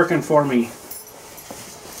 Not working for me.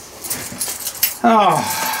 Oh,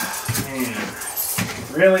 man.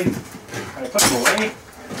 Really? I put them away?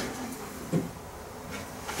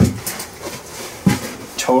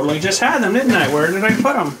 Totally just had them, didn't I? Where did I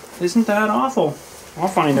put them? Isn't that awful? I'll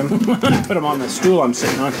find them. I put them on the stool I'm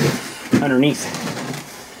sitting on underneath.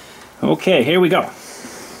 Okay, here we go.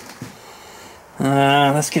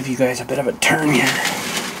 Let's give you guys a bit of a turn here.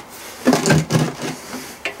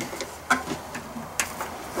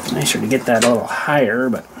 Nicer to get that a little higher,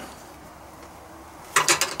 but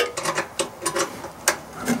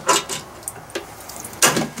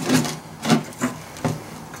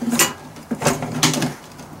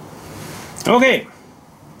okay,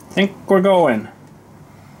 think we're going.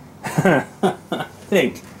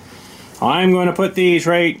 Think. I'm going to put these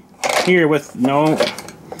right here with no,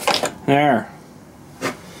 there.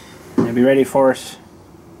 They'll be ready for us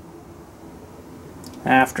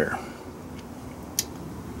after.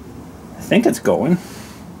 I think it's going.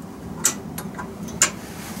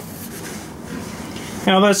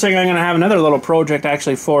 Now this thing, I'm going to have another little project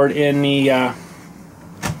actually for it in the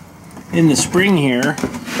spring here,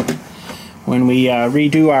 when we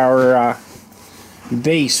redo our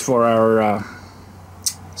base for our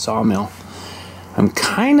sawmill. I'm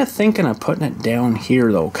kind of thinking of putting it down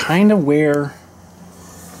here though, kind of where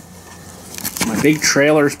my big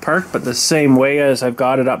trailer's parked, but the same way as I've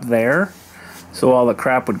got it up there, so all the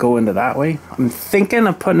crap would go into that way. I'm thinking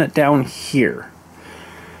of putting it down here.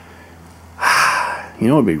 You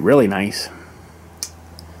know, it would be really nice,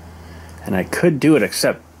 and I could do it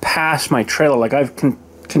except past my trailer. Like, I've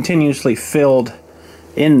continuously filled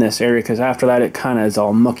in this area, because after that it kind of is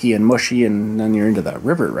all mucky and mushy, and then you're into that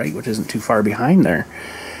river, right, which isn't too far behind there.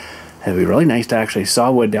 It'd be really nice to actually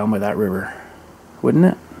saw wood down by that river, wouldn't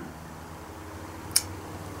it?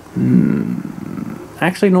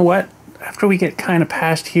 Actually, you know what? After we get kind of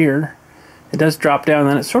past here, it does drop down, and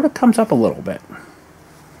then it sort of comes up a little bit.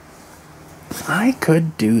 I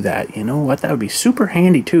could do that. You know what? That would be super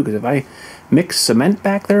handy too, because if I mix cement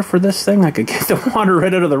back there for this thing, I could get the water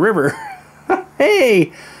right out of the river.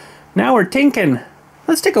 Hey, now we're tinking.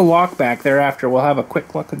 Let's take a walk back there after. We'll have a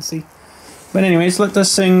quick look and see. But anyways, let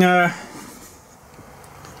this thing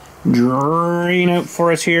drain out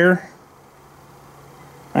for us here.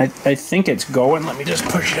 I think it's going. Let me just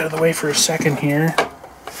push it out of the way for a second here.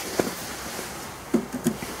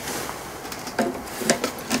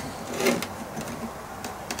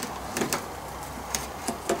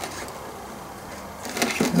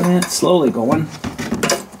 And it's slowly going.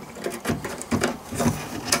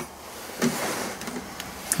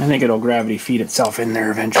 I think it'll gravity feed itself in there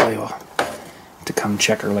eventually. We'll have to come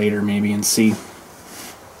check her later maybe and see.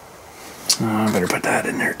 I better put that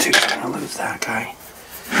in there too. I'm gonna lose that guy.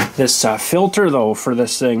 This filter though for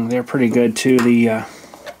this thing, they're pretty good too. The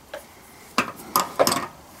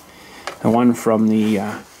one from the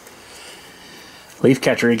leaf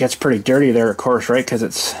catcher, it gets pretty dirty there, of course, right? Because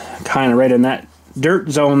it's kind of right in that dirt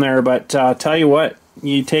zone there. But I'll tell you what,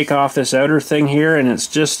 you take off this outer thing here, and it's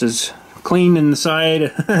just as clean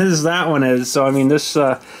inside as that one is. So I mean, this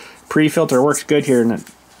pre-filter works good here, and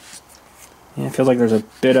it feels like there's a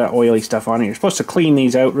bit of oily stuff on it. You're supposed to clean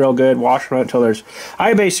these out real good, wash them out until there's,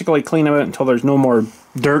 I basically clean them out until there's no more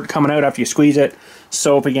dirt coming out after you squeeze it.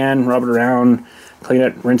 Soap again, rub it around, clean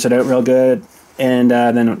it, rinse it out real good, and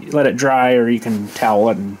then let it dry, or you can towel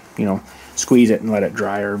it and, you know, squeeze it and let it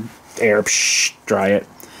dry, or air dry it.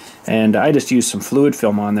 And I just use some fluid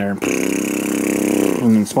film on there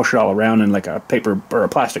and then smush it all around in like a paper or a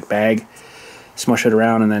plastic bag. Smush it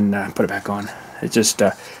around and then put it back on. It just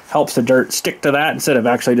helps the dirt stick to that instead of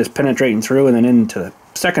actually just penetrating through and then into the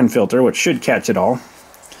second filter, which should catch it all.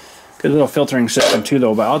 Good little filtering system too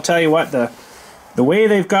though. But I'll tell you what, the way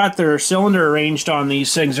they've got their cylinder arranged on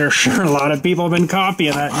these things, are sure a lot of people have been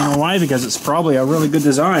copying that. You know why? Because it's probably a really good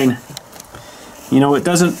design. You know, it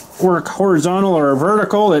doesn't work horizontal or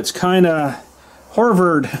vertical. It's kind of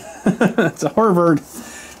Horvard. It's a Horvard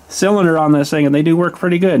cylinder on this thing, and they do work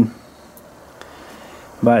pretty good.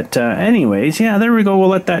 But anyways, yeah, there we go. We'll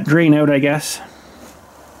let that drain out, I guess.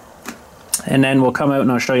 And then we'll come out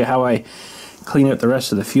and I'll show you how I clean out the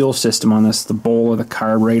rest of the fuel system on this, the bowl of the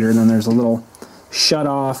carburetor. And then there's a little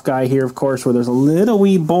shut-off guy here, of course, where there's a little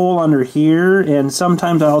wee bowl under here. And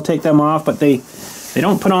sometimes I'll take them off, but they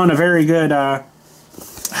don't put on a very good...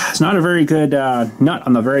 it's not a very good nut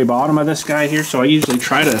on the very bottom of this guy here, so I usually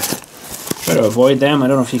try to avoid them. I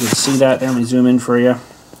don't know if you can see that there. Let me zoom in for you.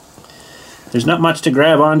 There's not much to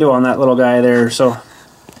grab onto on that little guy there, so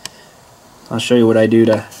I'll show you what I do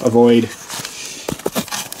to avoid.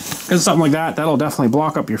 Because something like that, that'll definitely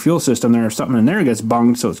block up your fuel system there. If something in there gets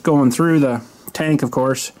bunged, so it's going through the tank, of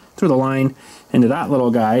course, through the line, into that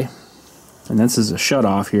little guy. And this is a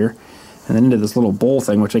shut-off here. And then into this little bowl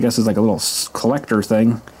thing, which I guess is like a little collector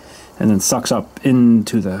thing. And then sucks up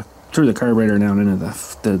into the, through the carburetor and down into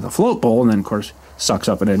the float bowl. And then, of course, sucks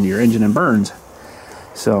up and into your engine and burns.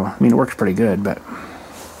 So, I mean, it works pretty good, but...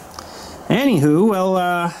 Anywho, well,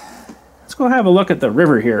 let's go have a look at the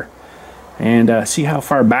river here. And see how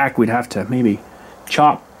far back we'd have to maybe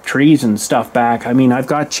chop trees and stuff back. I mean, I've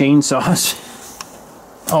got chainsaws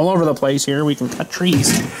all over the place here. We can cut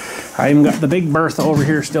trees. I even got the Big Bertha over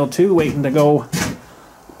here still too, waiting to go.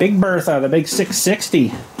 Big Bertha, the big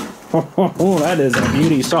 660. Oh, that is a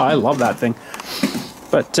beauty saw. I love that thing.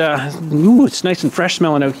 But, ooh, it's nice and fresh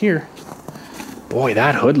smelling out here. Boy,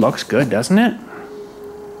 that hood looks good, doesn't it?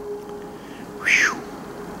 Whew.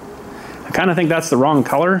 I kind of think that's the wrong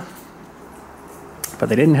color. But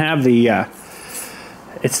they didn't have the,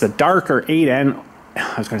 it's the darker 8N,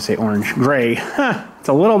 I was going to say orange, gray. It's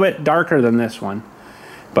a little bit darker than this one.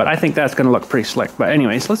 But I think that's going to look pretty slick. But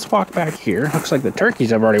anyways, let's walk back here. Looks like the turkeys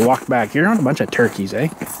have already walked back here. What a bunch of turkeys, eh?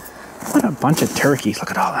 What a bunch of turkeys. Look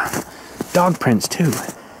at all the dog prints, too.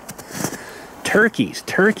 Turkeys,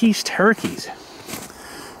 turkeys, turkeys.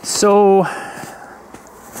 So...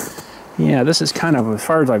 yeah, this is kind of as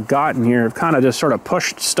far as I've gotten here. I've kind of just sort of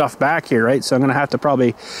pushed stuff back here, right? So I'm going to have to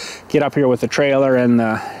probably get up here with the trailer and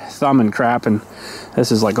the thumb and crap. And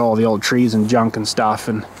this is like all the old trees and junk and stuff.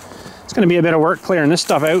 And it's going to be a bit of work clearing this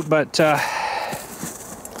stuff out, but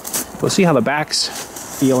we'll see how the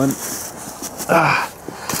back's feeling.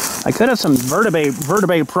 I could have some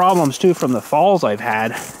vertebrae problems too from the falls I've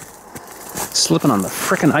had. Slipping on the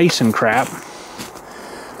frickin' ice and crap.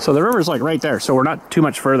 So the river's like right there, so we're not too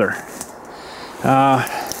much further.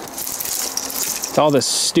 It's all this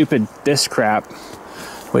stupid crap,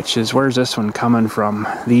 which is, where's this one coming from?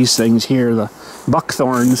 These things here, the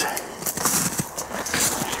buckthorns.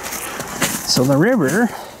 So the river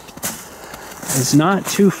is not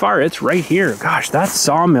too far. It's right here. Gosh, that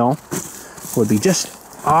sawmill would be just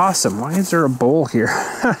awesome. Why is there a bowl here?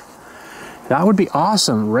 That would be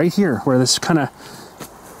awesome right here, where this kind of...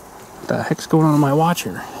 what the heck's going on my watch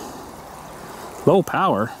here? Low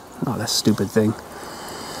power. Oh, that stupid thing.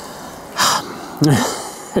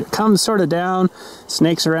 It comes sort of down,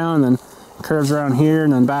 snakes around, and then curves around here,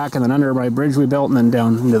 and then back, and then under my bridge we built, and then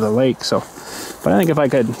down into the lake. So, but I think if I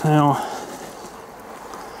could,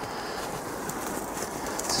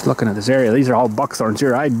 just looking at this area, these are all buckthorns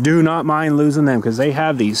here. I do not mind losing them, because they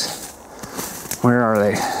have these. Where are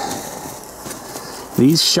they?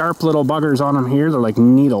 These sharp little buggers on them here, they're like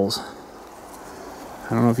needles. I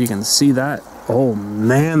don't know if you can see that. Oh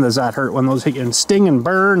man, does that hurt when those hit you and sting and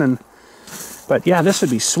burn. And but yeah, this would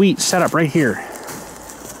be sweet setup right here.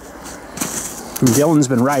 And Dylan's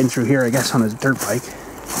been riding through here, I guess, on his dirt bike.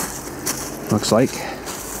 Looks like.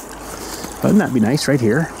 Wouldn't that be nice right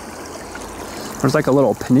here? There's like a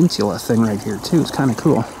little peninsula thing right here too. It's kind of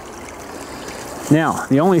cool. Now,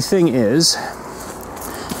 the only thing is,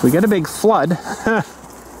 if we get a big flood,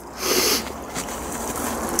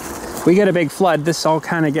 we get a big flood, this all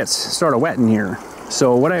kind of gets sort of wet in here.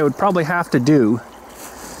 So what I would probably have to do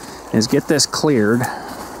is get this cleared.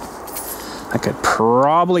 I could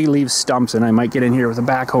probably leave stumps in. I might get in here with a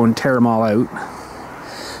backhoe and tear them all out.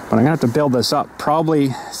 But I'm gonna have to build this up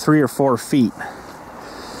probably 3 or 4 feet.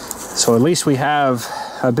 So at least we have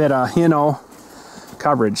a bit of, you know,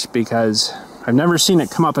 coverage, because I've never seen it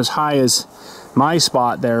come up as high as my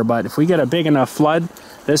spot there. But if we get a big enough flood,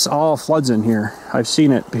 this all floods in here. I've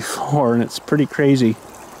seen it before and it's pretty crazy.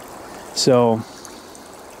 So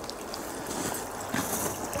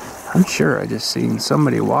I'm sure I just seen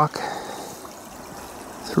somebody walk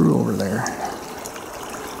through over there.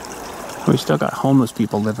 We still got homeless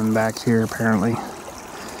people living back here apparently.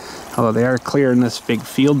 Although they are clearing this big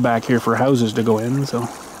field back here for houses to go in, so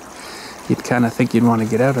you'd kind of think you'd want to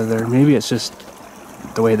get out of there. Maybe it's just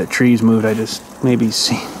the way the trees moved. I just maybe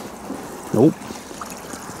see. Nope.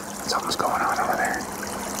 Something's going on over there.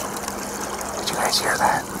 Did you guys hear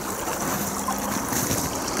that?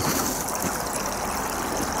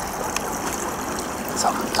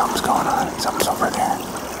 Something's going on. Something's over there.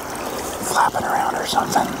 Flapping around or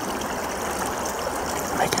something.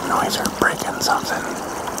 Making noise or breaking something.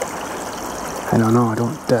 I don't know. I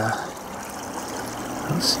don't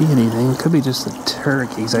see anything. Could be just the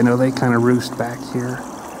turkeys. I know they kind of roost back here.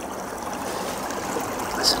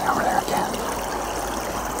 Listen over there again.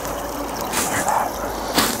 Hear that?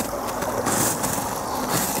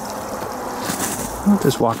 I'll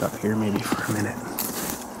just walk up here maybe for a minute.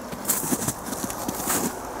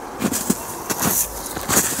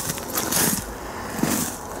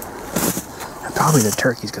 probably the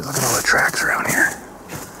turkeys, because look at all the tracks around here.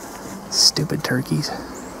 Stupid turkeys.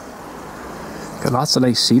 Got lots of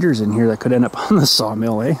nice cedars in here that could end up on the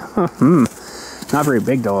sawmill, eh? Not very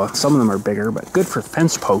big though. Some of them are bigger, but good for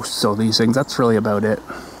fence posts. So these things, that's really about it.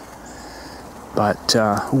 But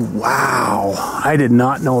wow, I did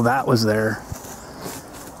not know that was there.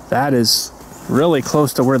 That is really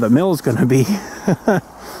close to where the mill's going to be.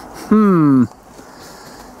 And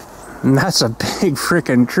that's a big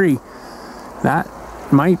frickin' tree. That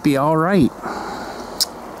might be all right.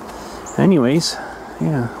 Anyways,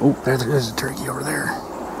 yeah. Oh, there's a turkey over there.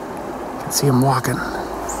 I can see him walking.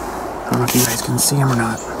 I don't know if you guys can see him or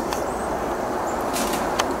not.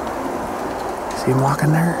 See him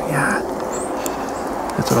walking there? Yeah.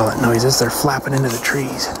 That's what all that noise is. They're flapping into the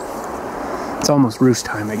trees. It's almost roost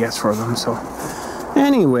time, I guess, for them. So,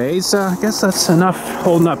 anyways, I guess that's enough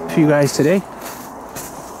holding up for you guys today.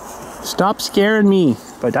 Stop scaring me.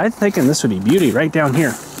 But I'm thinking this would be beauty right down here.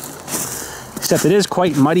 Except it is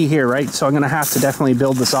quite muddy here, right? So I'm going to have to definitely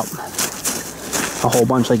build this up a whole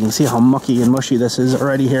bunch. Like you can see how mucky and mushy this is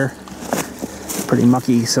already here. Pretty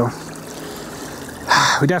mucky, so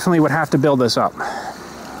we definitely would have to build this up.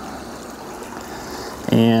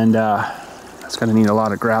 And that's going to need a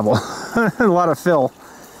lot of gravel, a lot of fill.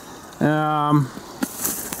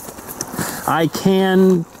 I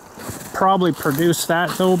can probably produce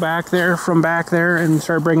that though from back there and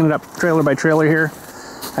start bringing it up trailer by trailer here.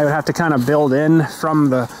 I would have to kind of build in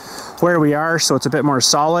from where we are so it's a bit more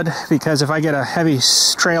solid, because if I get a heavy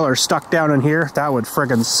trailer stuck down in here, that would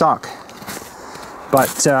friggin' suck.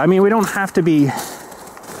 But I mean, we don't have to be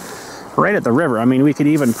right at the river. I mean, we could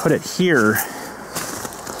even put it here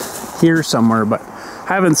somewhere, but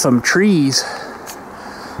having some trees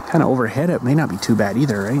kind of overhead it may not be too bad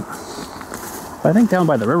either, right? But I think down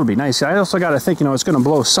by the river would be nice. I also got to think, you know, it's going to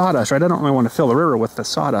blow sawdust, right? I don't really want to fill the river with the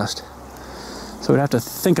sawdust. So we'd have to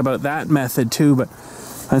think about that method too, but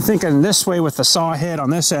I'm thinking this way with the saw head on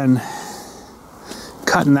this end,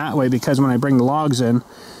 cutting that way, because when I bring the logs in,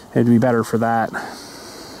 it'd be better for that.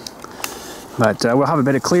 But we'll have a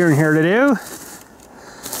bit of clearing here to do.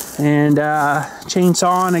 And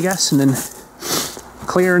chainsawing, I guess, and then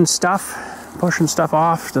clearing stuff, pushing stuff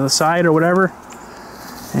off to the side or whatever.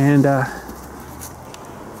 And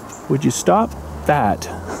would you stop that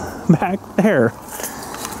back there?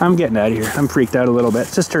 I'm getting out of here. I'm freaked out a little bit.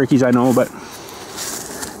 It's just turkeys, I know, but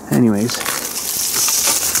anyways.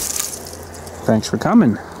 Thanks for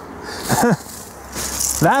coming.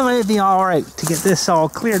 That might be all right to get this all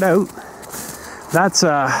cleared out. That's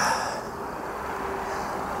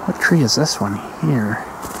what tree is this one here?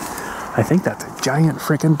 I think that's a giant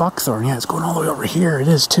freaking buckthorn. Yeah, it's going all the way over here. It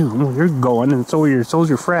is too. Well, you're going, and so's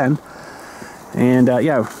your friend. And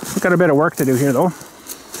yeah, we've got a bit of work to do here though.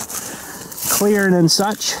 Clearing and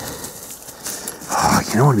such. Oh,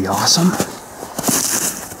 you know what would be awesome?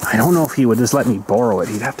 I don't know if he would just let me borrow it.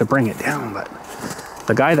 He'd have to bring it down, but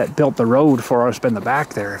the guy that built the road for us in the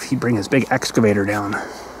back there, if he'd bring his big excavator down,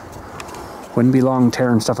 wouldn't be long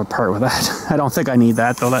tearing stuff apart with that. I don't think I need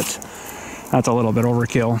that though. That's a little bit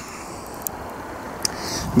overkill.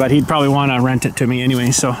 But he'd probably want to rent it to me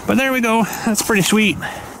anyway. So, but there we go. That's pretty sweet.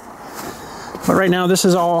 But right now, this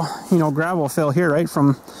is all, you know, gravel fill here, right?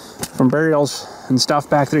 From burials and stuff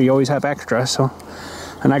back there. You always have extra. So,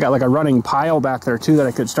 and I got like a running pile back there too that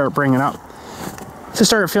I could start bringing up to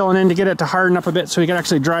start filling in to get it to harden up a bit so we could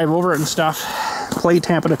actually drive over it and stuff. Play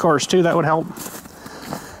tamp it, of course, too. That would help.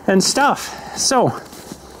 And stuff. So,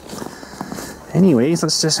 anyways,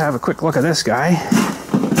 let's just have a quick look at this guy.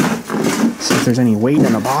 See if there's any weight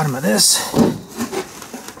in the bottom of this.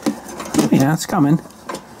 Yeah, it's coming.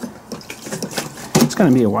 It's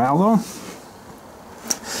gonna be a while though.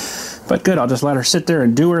 But good, I'll just let her sit there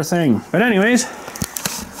and do her thing. But anyways,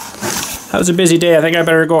 that was a busy day. I think I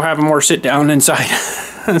better go have a more sit down inside.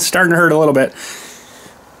 It's starting to hurt a little bit.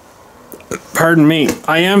 Pardon me.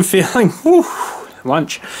 I am feeling, whew,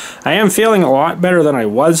 lunch. I am feeling a lot better than I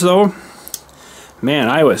was though. Man,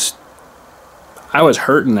 I was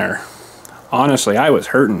hurting there. Honestly, I was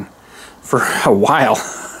hurting for a while.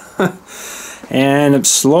 And I'm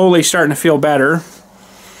slowly starting to feel better.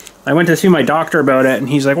 I went to see my doctor about it, and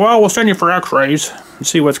he's like, well, we'll send you for x-rays and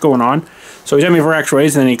see what's going on. So he sent me for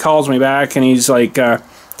x-rays, and then he calls me back, and he's like,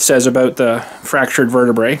 says about the fractured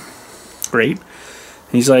vertebrae. Great.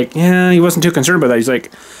 And he's like, yeah, he wasn't too concerned about that. He's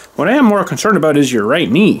like, what I am more concerned about is your right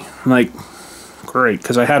knee. I'm like, great,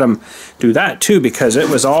 because I had him do that too, because it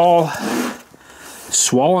was all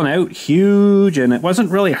swollen out huge, and it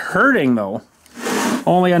wasn't really hurting though.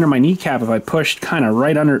 Only under my kneecap if I pushed kind of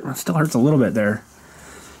right under. It still hurts a little bit there,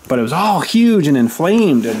 but it was all huge and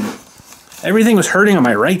inflamed, and everything was hurting on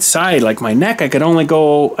my right side. Like my neck, I can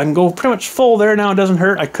go pretty much full there now. It doesn't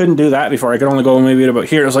hurt. I couldn't do that before. I could only go maybe about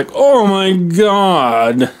here. I was like, oh my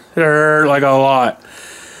God, it hurt like a lot.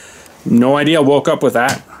 No idea. Woke up with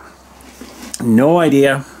that. No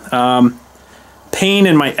idea. Pain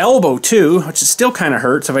in my elbow too, which is still kind of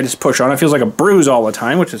hurts if I just push on. It feels like a bruise all the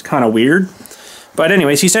time, which is kind of weird. But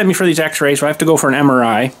anyways, he sent me for these x-rays, so I have to go for an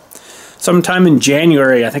MRI sometime in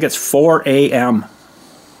January. I think it's 4 a.m.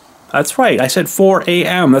 That's right, I said 4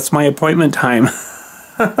 a.m. That's my appointment time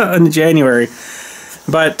in January.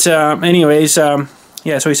 But anyways,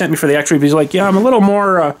 yeah, so he sent me for the x-ray. He's like, yeah, I'm a little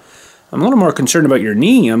more concerned about your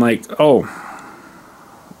knee. I'm like, oh,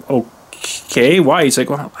 okay, why? He's like,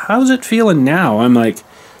 well, how's it feeling now? I'm like,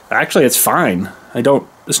 actually, it's fine.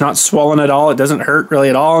 It's not swollen at all. It doesn't hurt really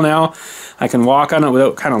at all now. I can walk on it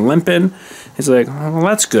without kind of limping. He's like, well,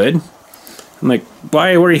 that's good. I'm like,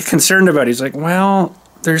 why were you concerned about it? He's like, well,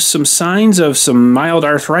 there's some signs of some mild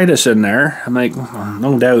arthritis in there. I'm like, well,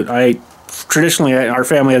 no doubt. Traditionally, our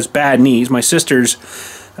family has bad knees. My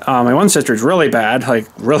one sister's really bad, like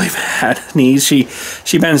really bad knees.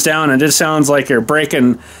 She bends down and it just sounds like you're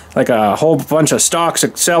breaking like a whole bunch of stalks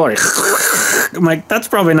of celery. I'm like, that's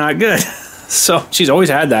probably not good. So she's always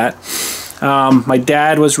had that. My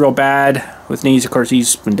dad was real bad with knees. Of course,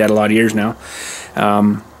 he's been dead a lot of years now.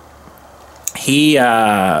 He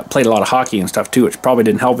played a lot of hockey and stuff too, which probably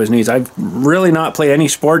didn't help his knees. I've really not played any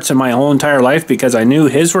sports in my whole entire life because I knew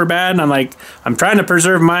his were bad, and I'm like, I'm trying to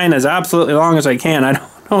preserve mine as absolutely long as I can. I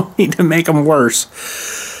don't need to make them worse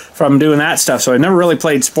from doing that stuff. So I never really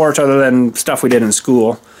played sports other than stuff we did in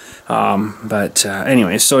school. But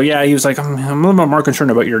anyway, so yeah, he was like, I'm a little bit more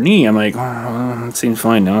concerned about your knee. I'm like, well, it seems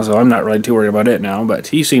fine now, so I'm not really too worried about it now. But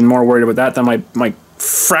he seemed more worried about that than my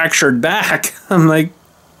fractured back. I'm like,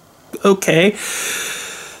 okay.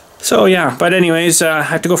 So yeah, but anyways, I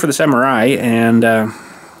have to go for this MRI and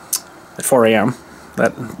at 4 a.m.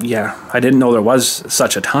 Yeah, I didn't know there was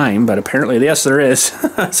such a time, but apparently, yes, there is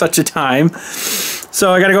such a time.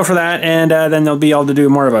 So I got to go for that, and then they'll be able to do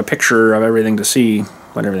more of a picture of everything to see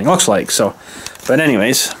what everything looks like. So, but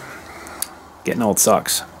anyways, getting old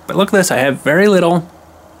sucks. But look at this, I have very little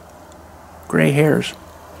gray hairs.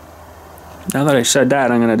 Now that I said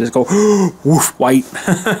that, I'm going to just go, woof, white.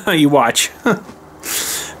 You watch.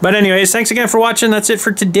 But anyways, thanks again for watching. That's it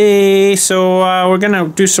for today. So we're going to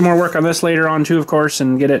do some more work on this later on too, of course,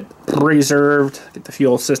 and get it preserved, get the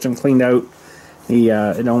fuel system cleaned out.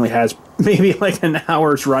 It only has maybe like an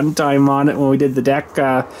hour's runtime on it when we did the deck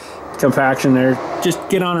compaction there. Just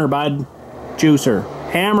get on her, bud. Juicer.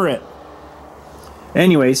 Hammer it.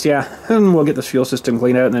 Anyways, yeah, and we'll get this fuel system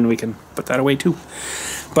cleaned out, and then we can put that away too.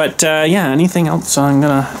 But yeah, anything else? I'm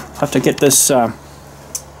gonna have to get this. I'm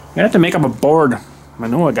gonna have to make up a board. I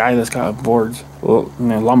know a guy that's got boards, well,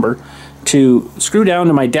 lumber, to screw down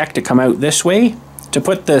to my deck to come out this way to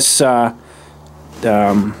put this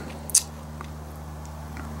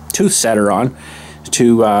tooth setter on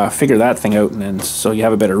to figure that thing out, and then so you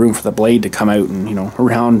have a bit of room for the blade to come out and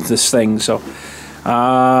around this thing. So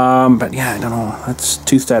but yeah, I don't know, that's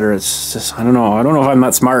tooth setter. It's just, I don't know if I'm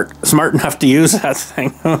not smart enough to use that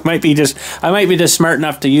thing. I might be just smart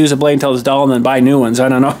enough to use a blade until it's dull and then buy new ones. I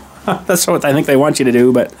don't know. That's what I think they want you to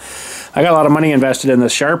do, but I got a lot of money invested in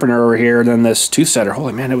this sharpener over here than this tooth setter.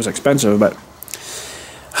 Holy man, it was expensive, but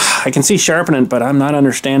I can see sharpening, but I'm not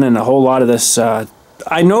understanding a whole lot of this.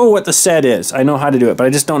 I know what the set is. I know how to do it, but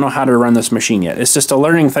I just don't know how to run this machine yet. It's just a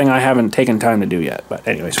learning thing I haven't taken time to do yet. But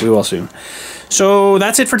anyways, we will soon. So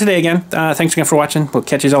that's it for today again. Thanks again for watching. We'll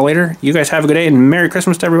catch you all later. You guys have a good day, and Merry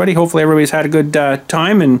Christmas to everybody. Hopefully everybody's had a good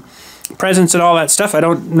time and presents and all that stuff. I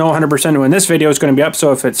don't know 100% when this video is going to be up,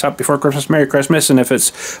 so if it's up before Christmas, Merry Christmas, and if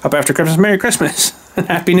it's up after Christmas, Merry Christmas and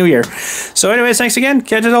Happy New Year. So anyways, thanks again.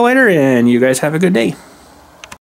 Catch you all later, and you guys have a good day.